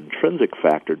called intrinsic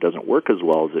factor doesn't work as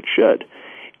well as it should.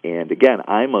 And again,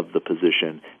 I'm of the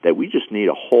position that we just need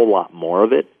a whole lot more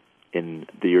of it in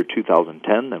the year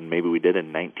 2010 than maybe we did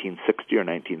in 1960 or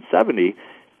 1970,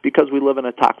 because we live in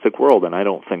a toxic world, and I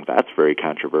don't think that's very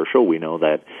controversial. We know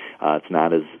that it's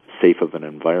not as safe of an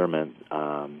environment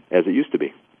as it used to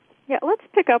be. Yeah, let's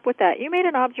pick up with that. You made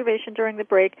an observation during the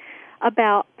break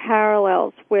about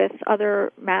parallels with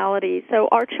other maladies. So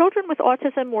are children with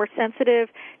autism more sensitive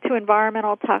to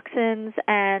environmental toxins,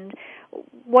 and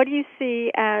what do you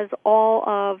see as all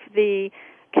of the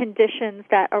conditions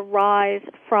that arise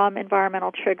from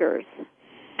environmental triggers?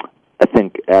 I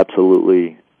think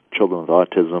absolutely children with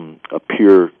autism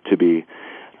appear to be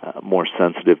more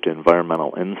sensitive to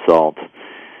environmental insult,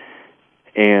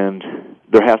 and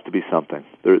there has to be something.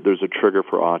 There's a trigger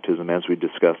for autism, as we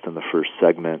discussed in the first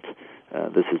segment.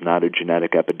 This is not a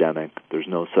genetic epidemic. There's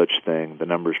no such thing. The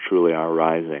numbers truly are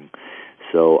rising.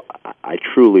 So I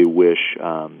truly wish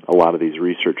a lot of these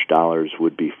research dollars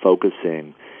would be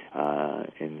focusing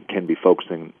and can be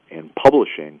focusing and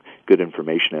publishing good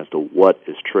information as to what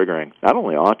is triggering not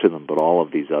only autism but all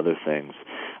of these other things,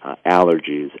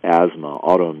 allergies, asthma,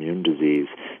 autoimmune disease,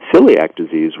 celiac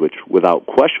disease, which without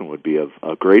question would be of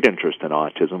great interest in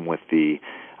autism with the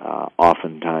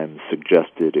oftentimes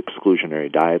suggested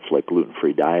exclusionary diets like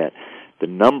gluten-free diet. The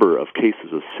number of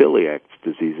cases of celiac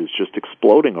disease is just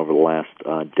exploding over the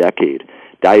last decade.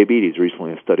 Diabetes,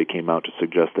 recently a study came out to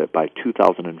suggest that by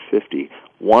 2050,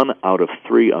 1 out of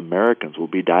 3 Americans will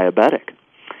be diabetic.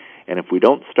 And if we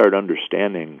don't start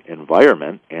understanding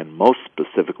environment, and most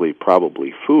specifically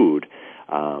probably food,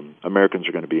 Americans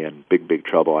are going to be in big, big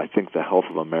trouble. I think the health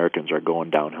of Americans are going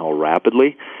downhill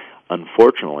rapidly.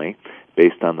 Unfortunately,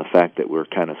 based on the fact that we're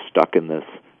kind of stuck in this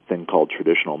thing called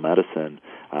traditional medicine,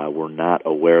 we're not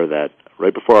aware that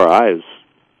right before our eyes,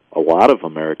 a lot of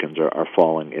Americans are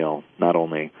falling ill, not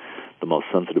only the most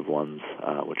sensitive ones,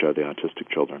 which are the autistic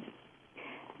children.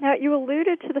 Now, you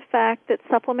alluded to the fact that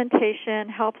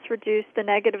supplementation helps reduce the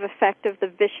negative effect of the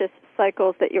vicious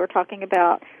cycles that you were talking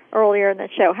about earlier in the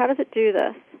show. How does it do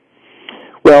this?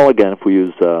 Well, again, if we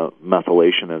use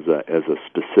methylation as a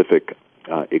specific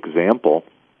example,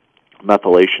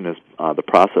 methylation is the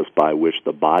process by which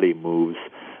the body moves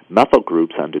methyl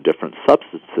groups onto different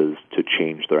substances to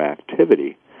change their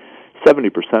activity.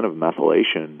 70% of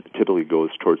methylation typically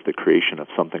goes towards the creation of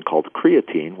something called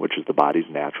creatine, which is the body's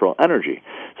natural energy.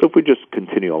 So if we just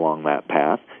continue along that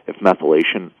path, if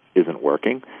methylation isn't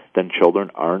working, then children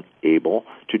aren't able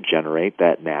to generate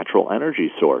that natural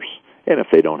energy source. And if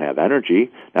they don't have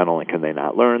energy, not only can they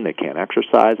not learn, they can't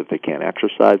exercise. If they can't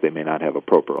exercise, they may not have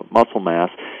appropriate muscle mass.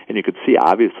 And you could see,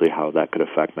 obviously, how that could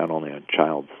affect not only a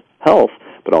child's health,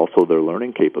 but also their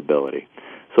learning capability.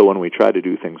 So when we try to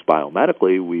do things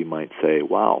biomedically, we might say,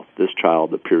 wow, this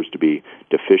child appears to be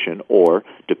deficient or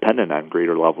dependent on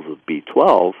greater levels of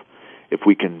B12. If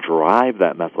we can drive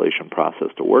that methylation process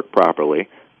to work properly,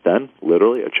 then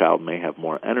literally a child may have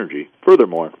more energy.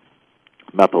 Furthermore,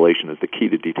 methylation is the key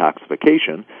to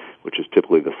detoxification, which is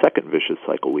typically the second vicious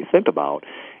cycle we think about,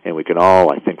 and we can all,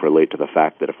 I think, relate to the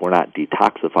fact that if we're not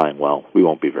detoxifying well, we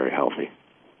won't be very healthy.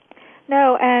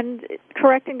 No, and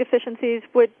correcting deficiencies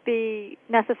would be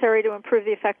necessary to improve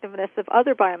the effectiveness of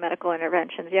other biomedical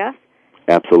interventions, yes?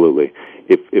 Absolutely.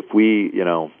 If we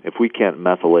can't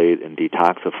methylate and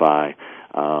detoxify,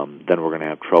 then we're going to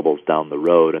have troubles down the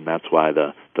road, and that's why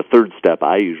the third step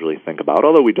I usually think about,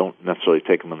 although we don't necessarily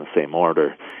take them in the same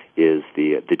order, is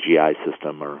the GI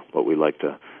system, or what we like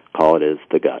to call it is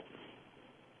the gut.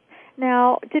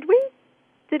 Now, did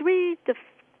we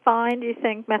define, do you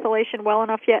think, methylation well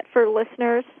enough yet for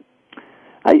listeners?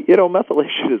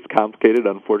 Methylation is complicated.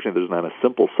 Unfortunately, there's not a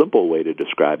simple way to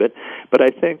describe it. But I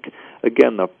think,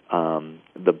 again,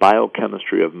 the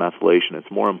biochemistry of methylation,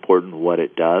 it's more important what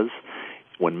it does.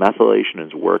 When methylation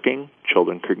is working,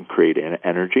 children can create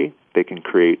energy. They can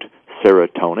create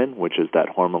serotonin, which is that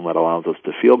hormone that allows us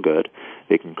to feel good.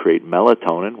 They can create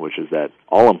melatonin, which is that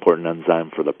all-important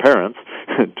enzyme for the parents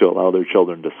to allow their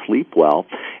children to sleep well.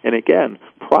 And again,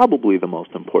 probably the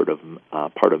most important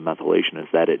part of methylation is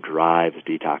that it drives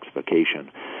detoxification.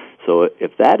 So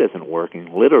if that isn't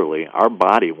working, literally,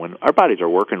 when our bodies are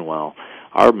working well,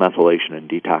 our methylation and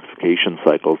detoxification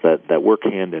cycles that work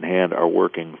hand in hand are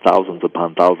working thousands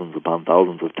upon thousands upon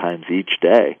thousands of times each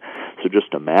day. So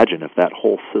just imagine if that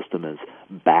whole system is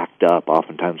backed up.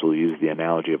 Oftentimes we'll use the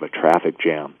analogy of a traffic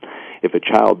jam. If a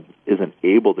child isn't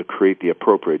able to create the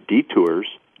appropriate detours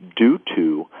due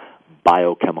to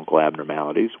biochemical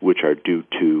abnormalities, which are due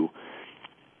to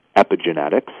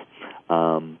epigenetics,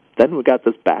 then we got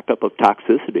this backup of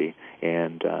toxicity,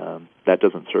 and that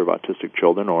doesn't serve autistic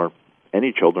children or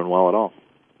any children well at all.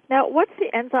 Now, what's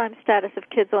the enzyme status of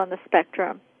kids on the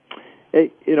spectrum?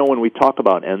 When we talk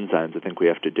about enzymes, I think we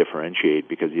have to differentiate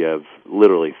because you have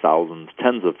literally thousands,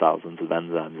 tens of thousands of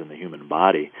enzymes in the human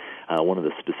body. One of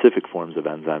the specific forms of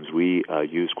enzymes we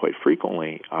use quite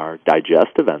frequently are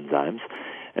digestive enzymes.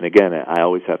 And again, I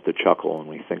always have to chuckle when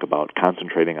we think about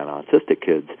concentrating on autistic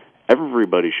kids.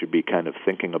 Everybody should be kind of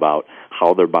thinking about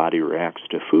how their body reacts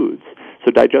to foods.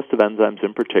 So digestive enzymes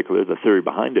in particular, the theory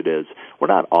behind it is we're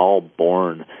not all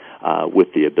born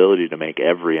with the ability to make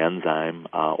every enzyme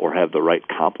or have the right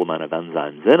complement of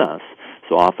enzymes in us.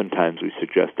 So oftentimes we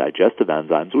suggest digestive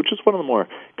enzymes, which is one of the more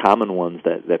common ones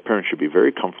that parents should be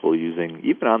very comfortable using,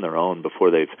 even on their own,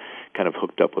 before they've kind of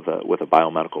hooked up with a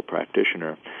biomedical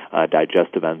practitioner.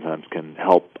 Digestive enzymes can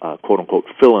help, quote-unquote,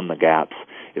 fill in the gaps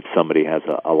if somebody has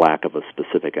a lack of a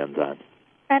specific enzyme.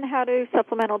 And how do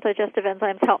supplemental digestive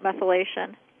enzymes help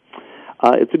methylation?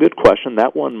 It's a good question.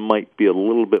 That one might be a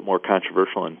little bit more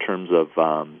controversial in terms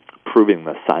of proving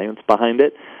the science behind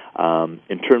it.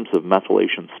 In terms of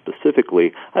methylation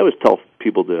specifically, I always tell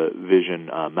people to vision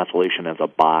methylation as a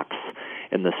box.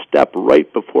 And the step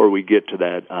right before we get to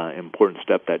that important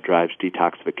step that drives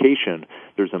detoxification,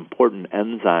 there's important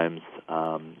enzymes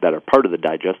that are part of the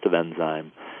digestive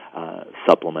enzyme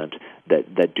supplement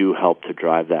that do help to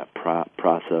drive that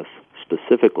process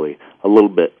specifically. A little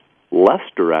bit less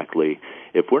directly,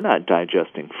 if we're not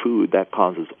digesting food, that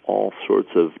causes all sorts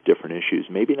of different issues,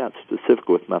 maybe not specific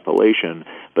with methylation,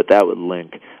 but that would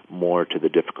link more to the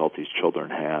difficulties children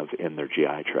have in their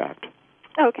GI tract.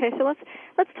 Okay, so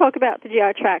let's talk about the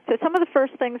GI tract. So some of the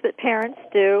first things that parents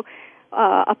do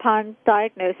upon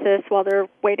diagnosis while they're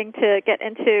waiting to get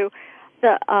into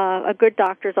a good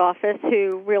doctor's office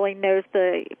who really knows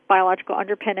the biological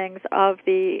underpinnings of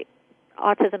the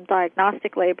autism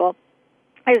diagnostic label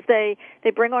is they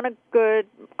bring on a good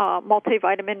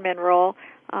multivitamin mineral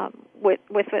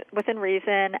within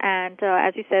reason, and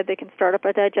as you said, they can start up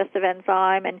a digestive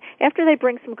enzyme. And after they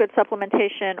bring some good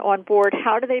supplementation on board,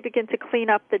 how do they begin to clean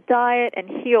up the diet and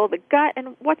heal the gut?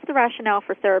 And what's the rationale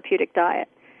for therapeutic diet?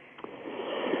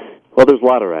 Well, there's a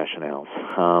lot of rationales.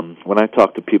 When I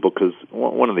talk to people, because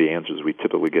one of the answers we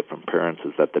typically get from parents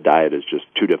is that the diet is just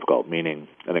too difficult, meaning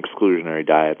an exclusionary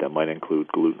diet that might include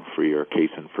gluten-free or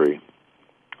casein-free.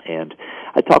 And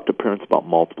I talk to parents about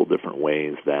multiple different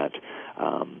ways that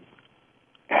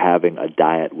having a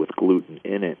diet with gluten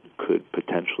in it could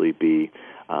potentially be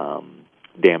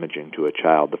damaging to a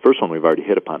child. The first one we've already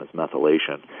hit upon is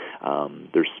methylation.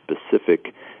 There's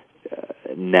specific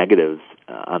negatives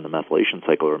on the methylation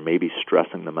cycle, or maybe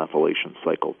stressing the methylation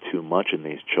cycle too much in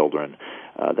these children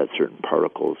that certain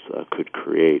particles could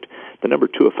create. The number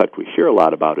two effect we hear a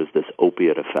lot about is this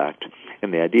opiate effect.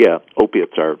 And the idea,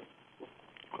 opiates are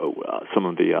some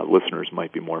of the listeners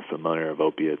might be more familiar of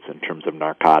opiates in terms of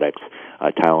narcotics,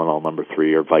 Tylenol number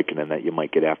 3 or Vicodin that you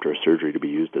might get after a surgery to be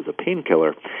used as a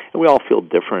painkiller. And we all feel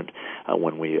different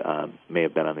when we may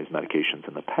have been on these medications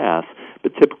in the past,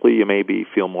 but typically you maybe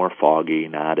feel more foggy,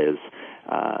 not as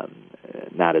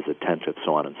attentive,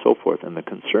 so on and so forth. And the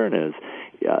concern is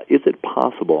it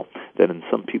possible that in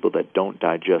some people that don't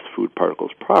digest food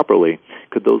particles properly,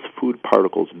 could those food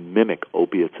particles mimic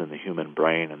opiates in the human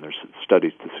brain? And there's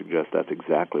studies to suggest that's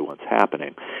exactly what's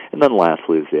happening. And then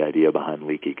lastly is the idea behind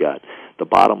leaky gut. The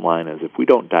bottom line is if we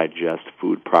don't digest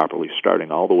food properly, starting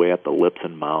all the way at the lips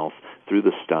and mouth, through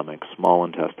the stomach, small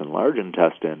intestine, large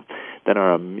intestine,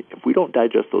 then if we don't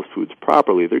digest those foods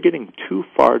properly, they're getting too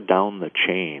far down the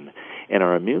chain. And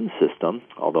our immune system,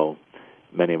 although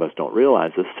many of us don't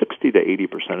realize this, 60 to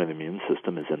 80% of the immune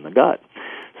system is in the gut.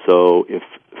 So if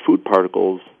food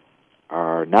particles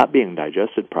are not being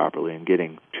digested properly and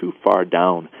getting too far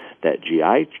down that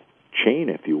GI chain,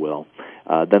 if you will,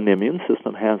 then the immune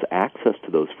system has access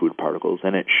to those food particles,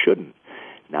 and it shouldn't.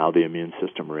 Now the immune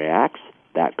system reacts.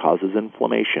 That causes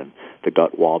inflammation. The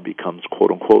gut wall becomes,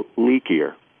 quote-unquote,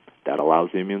 leakier. That allows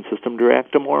the immune system to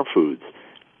react to more foods,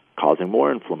 causing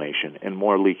more inflammation and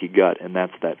more leaky gut, and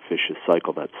that's that vicious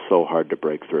cycle that's so hard to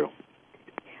break through.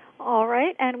 All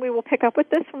right, and we will pick up with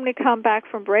this when we come back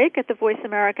from break at the Voice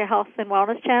America Health and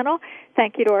Wellness channel.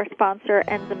 Thank you to our sponsor,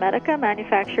 Enzymedica,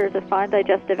 manufacturers of fine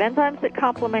digestive enzymes that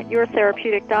complement your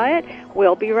therapeutic diet.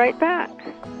 We'll be right back.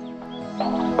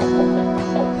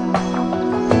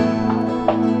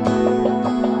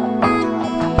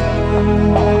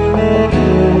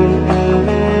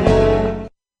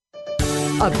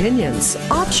 Opinions,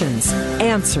 options,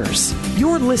 answers.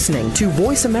 You're listening to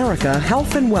Voice America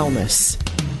Health and Wellness.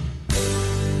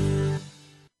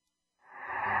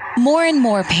 More and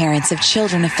more parents of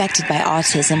children affected by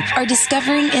autism are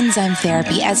discovering enzyme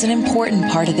therapy as an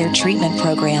important part of their treatment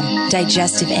program.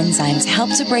 Digestive enzymes help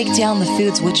to break down the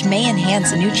foods which may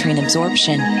enhance nutrient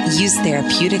absorption. Used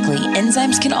therapeutically,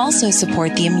 enzymes can also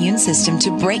support the immune system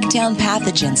to break down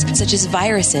pathogens such as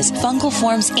viruses, fungal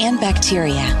forms, and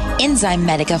bacteria. Enzyme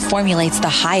Medica formulates the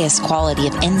highest quality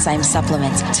of enzyme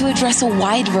supplements to address a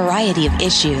wide variety of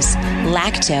issues.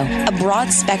 Lacto, a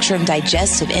broad-spectrum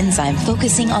digestive enzyme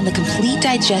focusing on the complete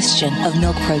digestion of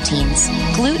milk proteins.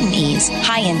 Gluten Ease,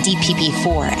 high in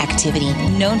DPP4 activity,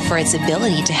 known for its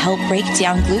ability to help break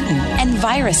down gluten. And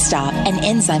Virus Stop, an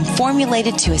enzyme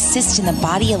formulated to assist in the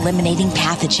body eliminating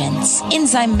pathogens.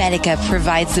 Enzyme Medica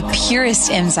provides the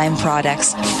purest enzyme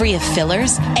products, free of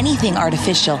fillers, anything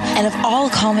artificial, and of all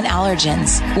common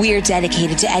allergens. We are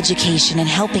dedicated to education and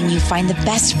helping you find the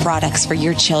best products for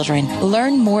your children.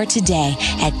 Learn more today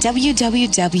at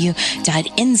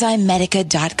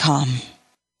www.enzymemedica.com.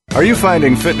 Are you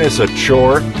finding fitness a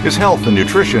chore? Is health and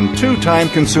nutrition too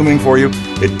time-consuming for you?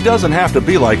 It doesn't have to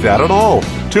be like that at all.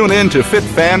 Tune in to Fit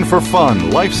Fan for Fun,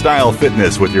 Lifestyle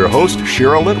Fitness with your host,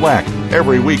 Shira Litwack.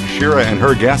 Every week, Shira and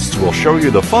her guests will show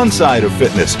you the fun side of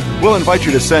fitness. We'll invite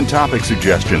you to send topic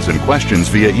suggestions and questions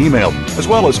via email, as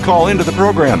well as call into the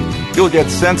program. You'll get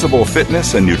sensible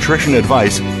fitness and nutrition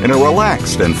advice in a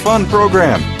relaxed and fun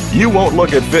program. You won't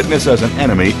look at fitness as an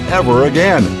enemy ever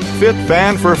again. Fit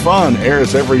Fan for Fun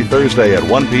airs every Thursday at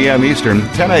 1 p.m. Eastern,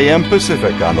 10 a.m.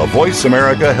 Pacific on the Voice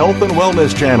America Health and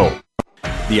Wellness Channel.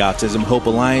 The Autism Hope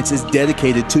Alliance is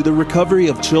dedicated to the recovery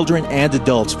of children and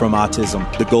adults from autism.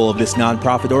 The goal of this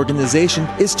nonprofit organization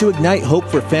is to ignite hope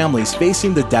for families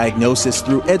facing the diagnosis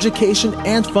through education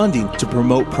and funding to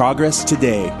promote progress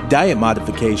today. Diet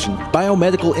modification,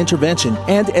 biomedical intervention,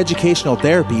 and educational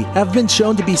therapy have been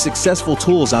shown to be successful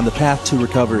tools on the path to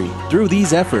recovery. Through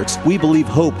these efforts, we believe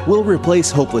hope will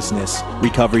replace hopelessness.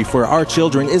 Recovery for our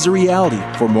children is a reality.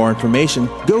 For more information,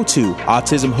 go to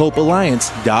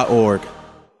autismhopealliance.org.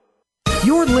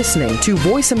 You're listening to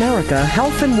Voice America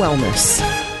Health and Wellness.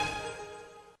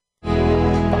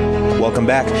 Welcome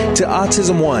back to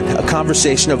Autism One, a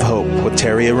conversation of hope with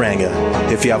Terry Aranga.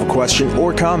 If you have a question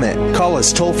or comment, call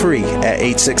us toll-free at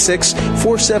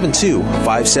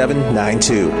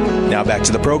 866-472-5792. Now back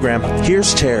to the program.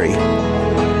 Here's Terry.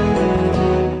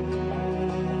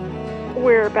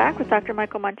 We're back with Dr.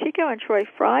 Michael Montico and Troy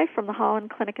Fry from the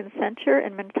Holland Clinic and Center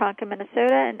in Montico,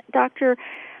 Minnesota. And Dr.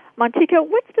 Montico,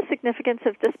 what's the significance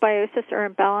of dysbiosis or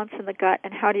imbalance in the gut,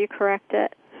 and how do you correct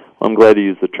it? Well, I'm glad you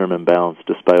used the term imbalance.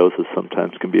 Dysbiosis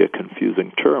sometimes can be a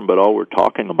confusing term, but all we're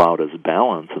talking about is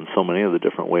balance in so many of the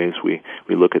different ways we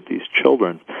look at these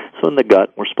children. So in the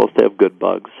gut, we're supposed to have good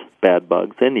bugs, bad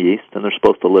bugs, and yeast, and they're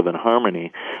supposed to live in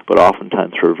harmony, but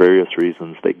oftentimes for various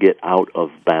reasons they get out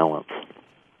of balance.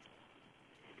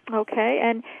 Okay,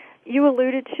 and you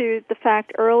alluded to the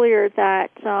fact earlier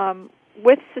that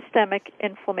with systemic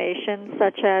inflammation,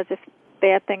 such as if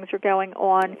bad things are going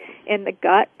on in the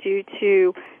gut due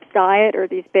to diet or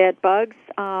these bad bugs,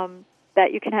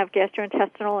 that you can have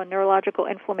gastrointestinal and neurological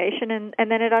inflammation, and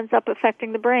then it ends up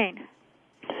affecting the brain.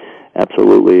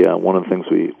 Absolutely. One of the things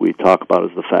we talk about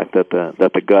is the fact that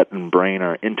the gut and brain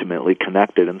are intimately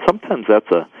connected, and sometimes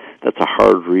that's a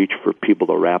hard reach for people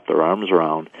to wrap their arms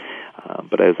around.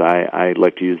 But as I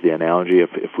like to use the analogy,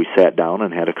 if we sat down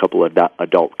and had a couple of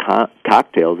adult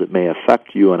cocktails, it may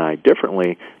affect you and I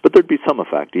differently, but there'd be some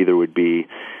effect. Either we'd be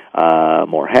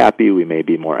more happy, we may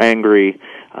be more angry,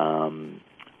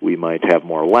 we might have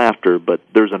more laughter, but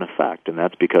there's an effect, and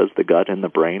that's because the gut and the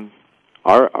brain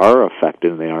are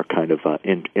affected, and they are kind of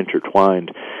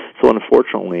intertwined. So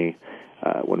unfortunately,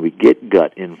 when we get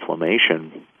gut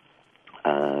inflammation,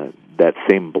 that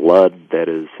same blood that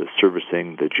is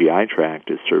servicing the GI tract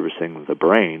is servicing the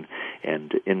brain,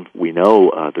 and we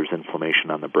know there's inflammation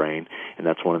on the brain, and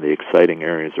that's one of the exciting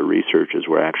areas of research is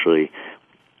where actually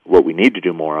what we need to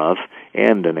do more of,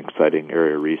 and an exciting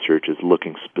area of research is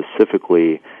looking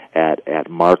specifically at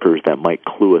markers that might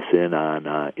clue us in on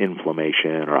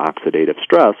inflammation or oxidative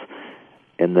stress,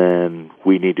 and then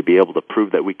we need to be able to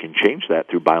prove that we can change that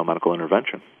through biomedical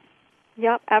intervention.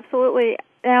 Yep, absolutely.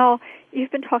 Now, you've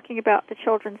been talking about the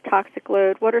children's toxic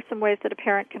load. What are some ways that a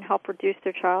parent can help reduce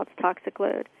their child's toxic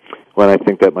load? Well, I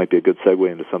think that might be a good segue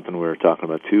into something we were talking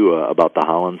about, too, about the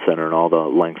Holland Center and all the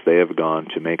lengths they have gone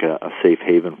to make a safe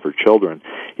haven for children.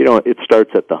 You know, it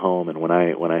starts at the home, and when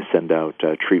I send out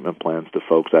treatment plans to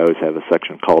folks, I always have a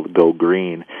section called Go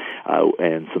Green,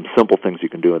 and some simple things you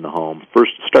can do in the home.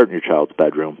 First, start in your child's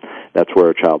bedroom. That's where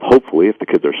a child, hopefully, if the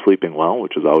kids are sleeping well,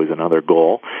 which is always another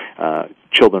goal,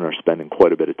 children are spending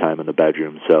quite a bit of time in the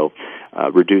bedroom, so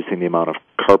reducing the amount of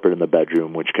carpet in the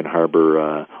bedroom, which can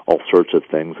harbor all sorts of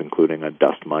things, including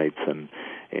dust mites and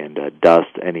dust,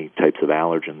 any types of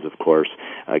allergens, of course,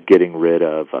 getting rid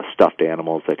of stuffed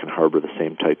animals that can harbor the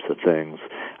same types of things,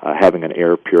 having an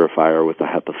air purifier with a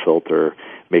HEPA filter,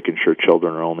 making sure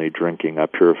children are only drinking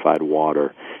purified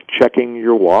water, checking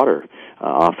your water.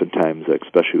 Oftentimes,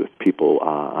 especially with people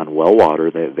on well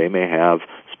water, they may have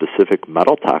specific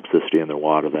metal toxicity in their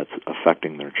water that's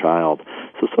affecting their child.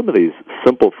 So some of these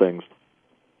simple things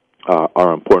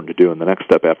are important to do, and the next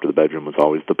step after the bedroom was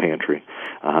always the pantry,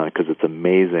 because it's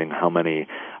amazing how many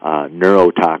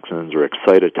neurotoxins or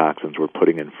excitotoxins we're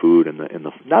putting in food, in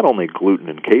the not only gluten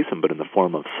and casein, but in the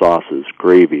form of sauces,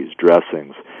 gravies,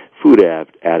 dressings, food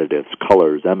additives,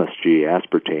 colors, MSG,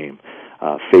 aspartame,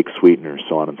 fake sweeteners,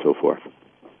 so on and so forth.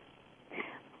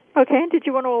 Okay, and did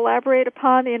you want to elaborate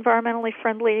upon the environmentally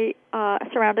friendly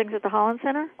surroundings at the Holland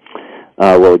Center?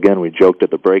 Well, again, we joked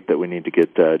at the break that we need to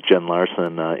get Jen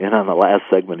Larson in on the last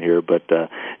segment here, but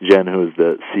Jen, who is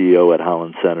the CEO at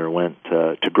Holland Center, went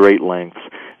to great lengths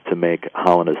to make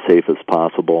Holland as safe as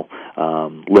possible,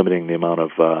 limiting the amount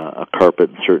of carpet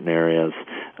in certain areas.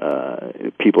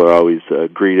 People are always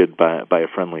greeted by a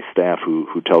friendly staff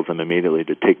who tells them immediately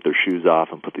to take their shoes off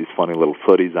and put these funny little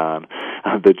footies on.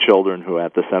 The children who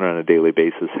at the center on a daily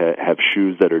basis have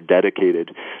shoes that are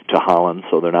dedicated to Holland,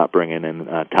 so they're not bringing in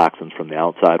toxins from the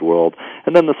outside world.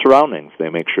 And then the surroundings, they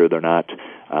make sure they're not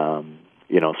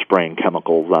spraying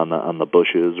chemicals on the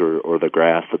bushes or the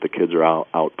grass that the kids are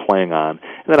out playing on.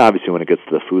 And then obviously when it gets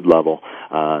to the food level,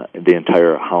 the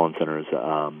entire Holland Center is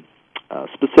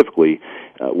specifically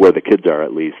where the kids are,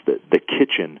 at least, the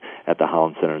kitchen at the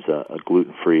Holland Center is a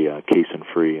gluten-free,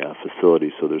 casein-free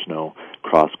facility, so there's no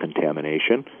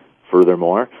cross-contamination.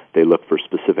 Furthermore, they look for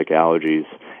specific allergies,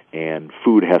 and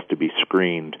food has to be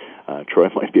screened. Troy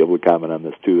might be able to comment on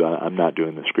this too. I'm not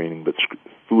doing the screening, but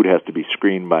food has to be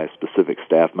screened by a specific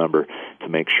staff member to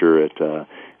make sure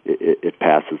it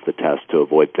passes the test to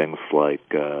avoid things like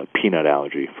peanut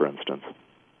allergy, for instance.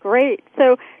 Great.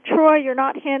 So, Troy, you're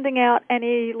not handing out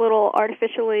any little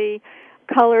artificially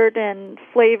colored and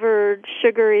flavored,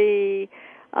 sugary,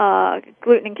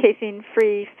 gluten and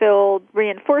casein-free filled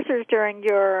reinforcers during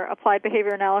your applied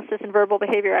behavior analysis and verbal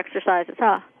behavior exercises,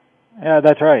 huh? Yeah,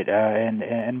 that's right.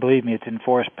 And believe me, it's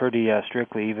enforced pretty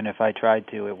strictly. Even if I tried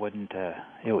to, it wouldn't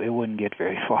get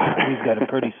very far. We've got a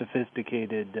pretty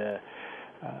sophisticated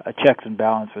checks and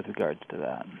balance with regards to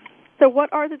that. So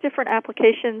what are the different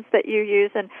applications that you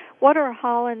use, and what are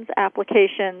Holland's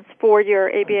applications for your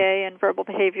ABA and verbal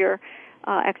behavior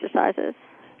exercises?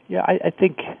 Yeah, I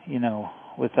think,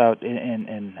 without,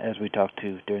 and as we talked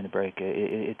to during the break,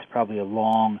 it's probably a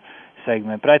long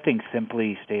segment, but I think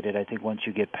simply stated, I think once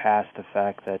you get past the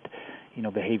fact that,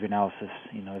 behavior analysis,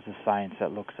 is a science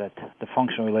that looks at the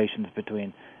functional relations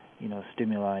between,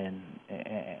 stimuli and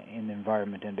the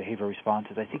environment and behavior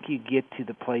responses, I think you get to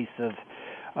the place of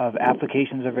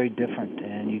applications are very different,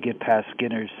 and you get past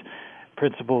Skinner's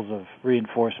principles of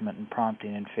reinforcement and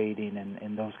prompting and fading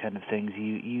and those kind of things.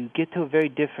 You get to a very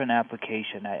different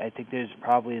application. I think there's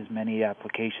probably as many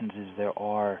applications as there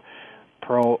are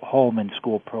home and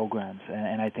school programs,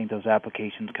 and I think those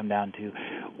applications come down to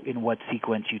in what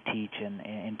sequence you teach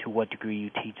and to what degree you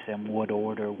teach them, what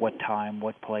order, what time,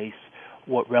 what place,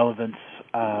 what relevance,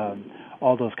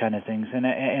 all those kind of things.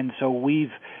 And so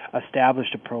we've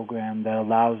established a program that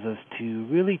allows us to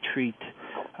really treat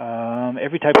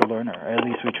every type of learner, or at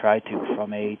least we try to,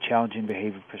 from a challenging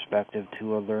behavior perspective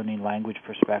to a learning language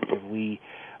perspective. We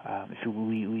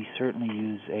certainly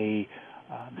use a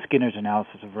Skinner's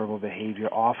analysis of verbal behavior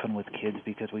often with kids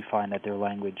because we find that their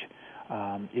language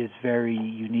is very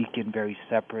unique and very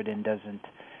separate and doesn't,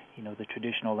 the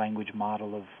traditional language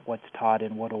model of what's taught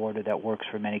in what order that works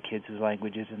for many kids whose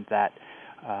language isn't that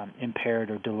impaired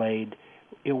or delayed.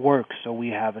 It works. So we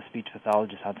have a speech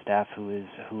pathologist on staff who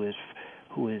is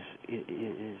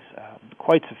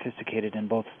quite sophisticated in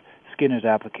both Skinner's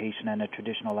application and a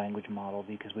traditional language model,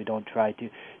 because we don't try to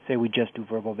say we just do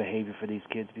verbal behavior for these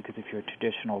kids, because if you're a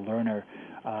traditional learner,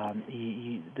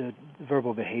 the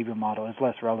verbal behavior model is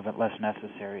less relevant, less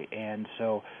necessary. And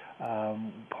so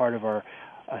part of our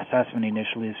assessment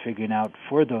initially is figuring out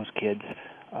for those kids,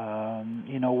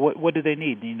 what do they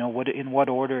need? In what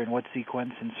order, in what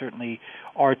sequence, and certainly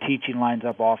our teaching lines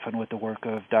up often with the work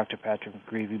of Dr. Patrick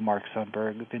McGreevy, Mark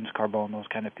Sundberg, Vince Carbone, those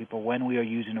kind of people, when we are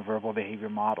using a verbal behavior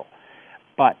model.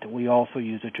 But we also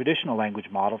use a traditional language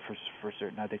model for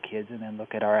certain other kids, and then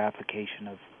look at our application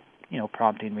of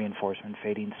prompting, reinforcement,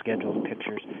 fading, schedules,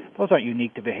 pictures. Those aren't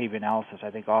unique to behavior analysis.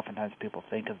 I think oftentimes people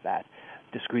think of that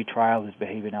discrete trial as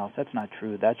behavior analysis. That's not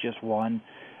true. That's just one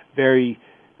very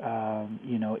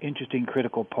interesting,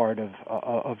 critical part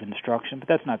of instruction, but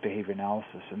that's not behavior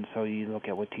analysis. And so you look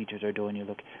at what teachers are doing.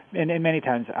 And many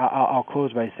times I'll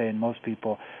close by saying most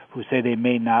people who say they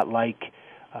may not like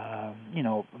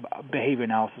behavior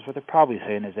analysis, what they're probably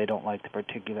saying is they don't like the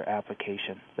particular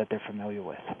application that they're familiar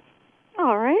with.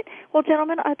 All right. Well,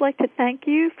 gentlemen, I'd like to thank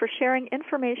you for sharing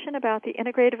information about the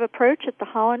integrative approach at the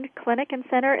Holland Clinic and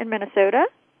Center in Minnesota.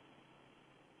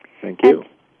 Thank you.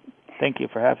 Thank you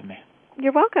for having me.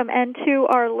 You're welcome. And to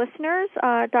our listeners,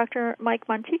 Dr. Mike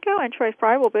Montico and Troy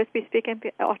Fry will both be speaking at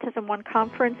the Autism One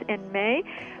conference in May.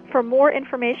 For more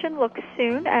information, look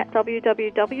soon at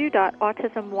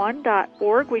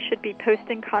www.autismone.org. We should be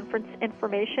posting conference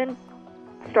information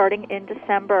starting in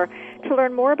December. To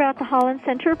learn more about the Holland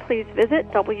Center, please visit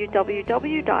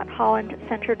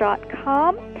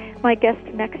www.hollandcenter.com. My guest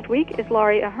next week is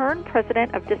Laurie Ahern,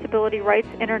 President of Disability Rights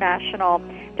International.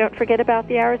 Don't forget about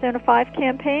the Arizona 5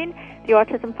 campaign. The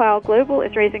Autism File Global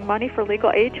is raising money for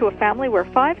legal aid to a family where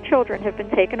 5 children have been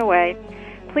taken away.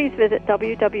 Please visit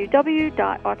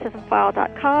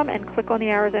www.autismfile.com and click on the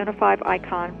Arizona 5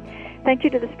 icon. Thank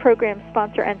you to this program's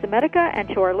sponsor, Enzymedica, and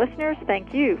to our listeners,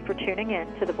 thank you for tuning in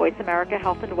to the Voice America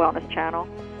Health and Wellness channel.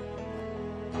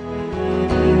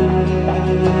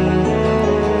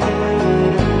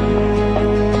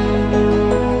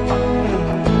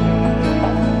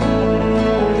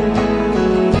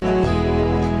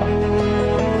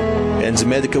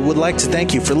 Enzymedica would like to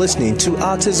thank you for listening to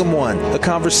Autism One, a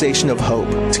conversation of hope.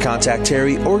 To contact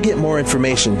Terry or get more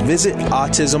information, visit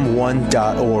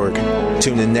autismone.org.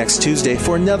 Tune in next Tuesday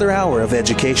for another hour of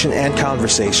education and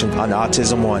conversation on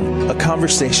Autism One, a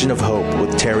conversation of hope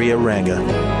with Terry Aranga.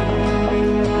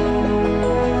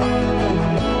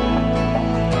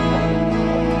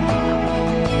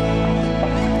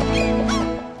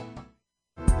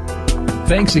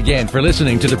 Thanks again for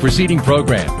listening to the preceding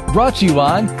program, brought to you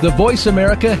on the Voice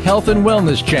America Health and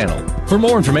Wellness channel. For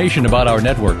more information about our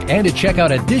network and to check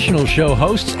out additional show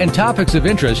hosts and topics of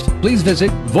interest, please visit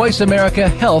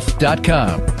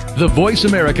voiceamericahealth.com. The Voice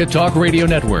America Talk Radio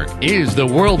Network is the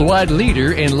worldwide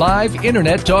leader in live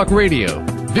Internet talk radio.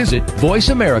 Visit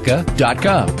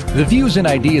voiceamerica.com. The views and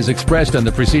ideas expressed on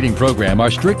the preceding program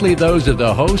are strictly those of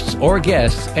the hosts or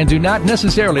guests and do not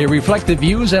necessarily reflect the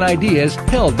views and ideas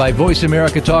held by Voice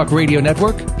America Talk Radio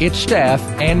Network, its staff,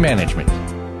 and management.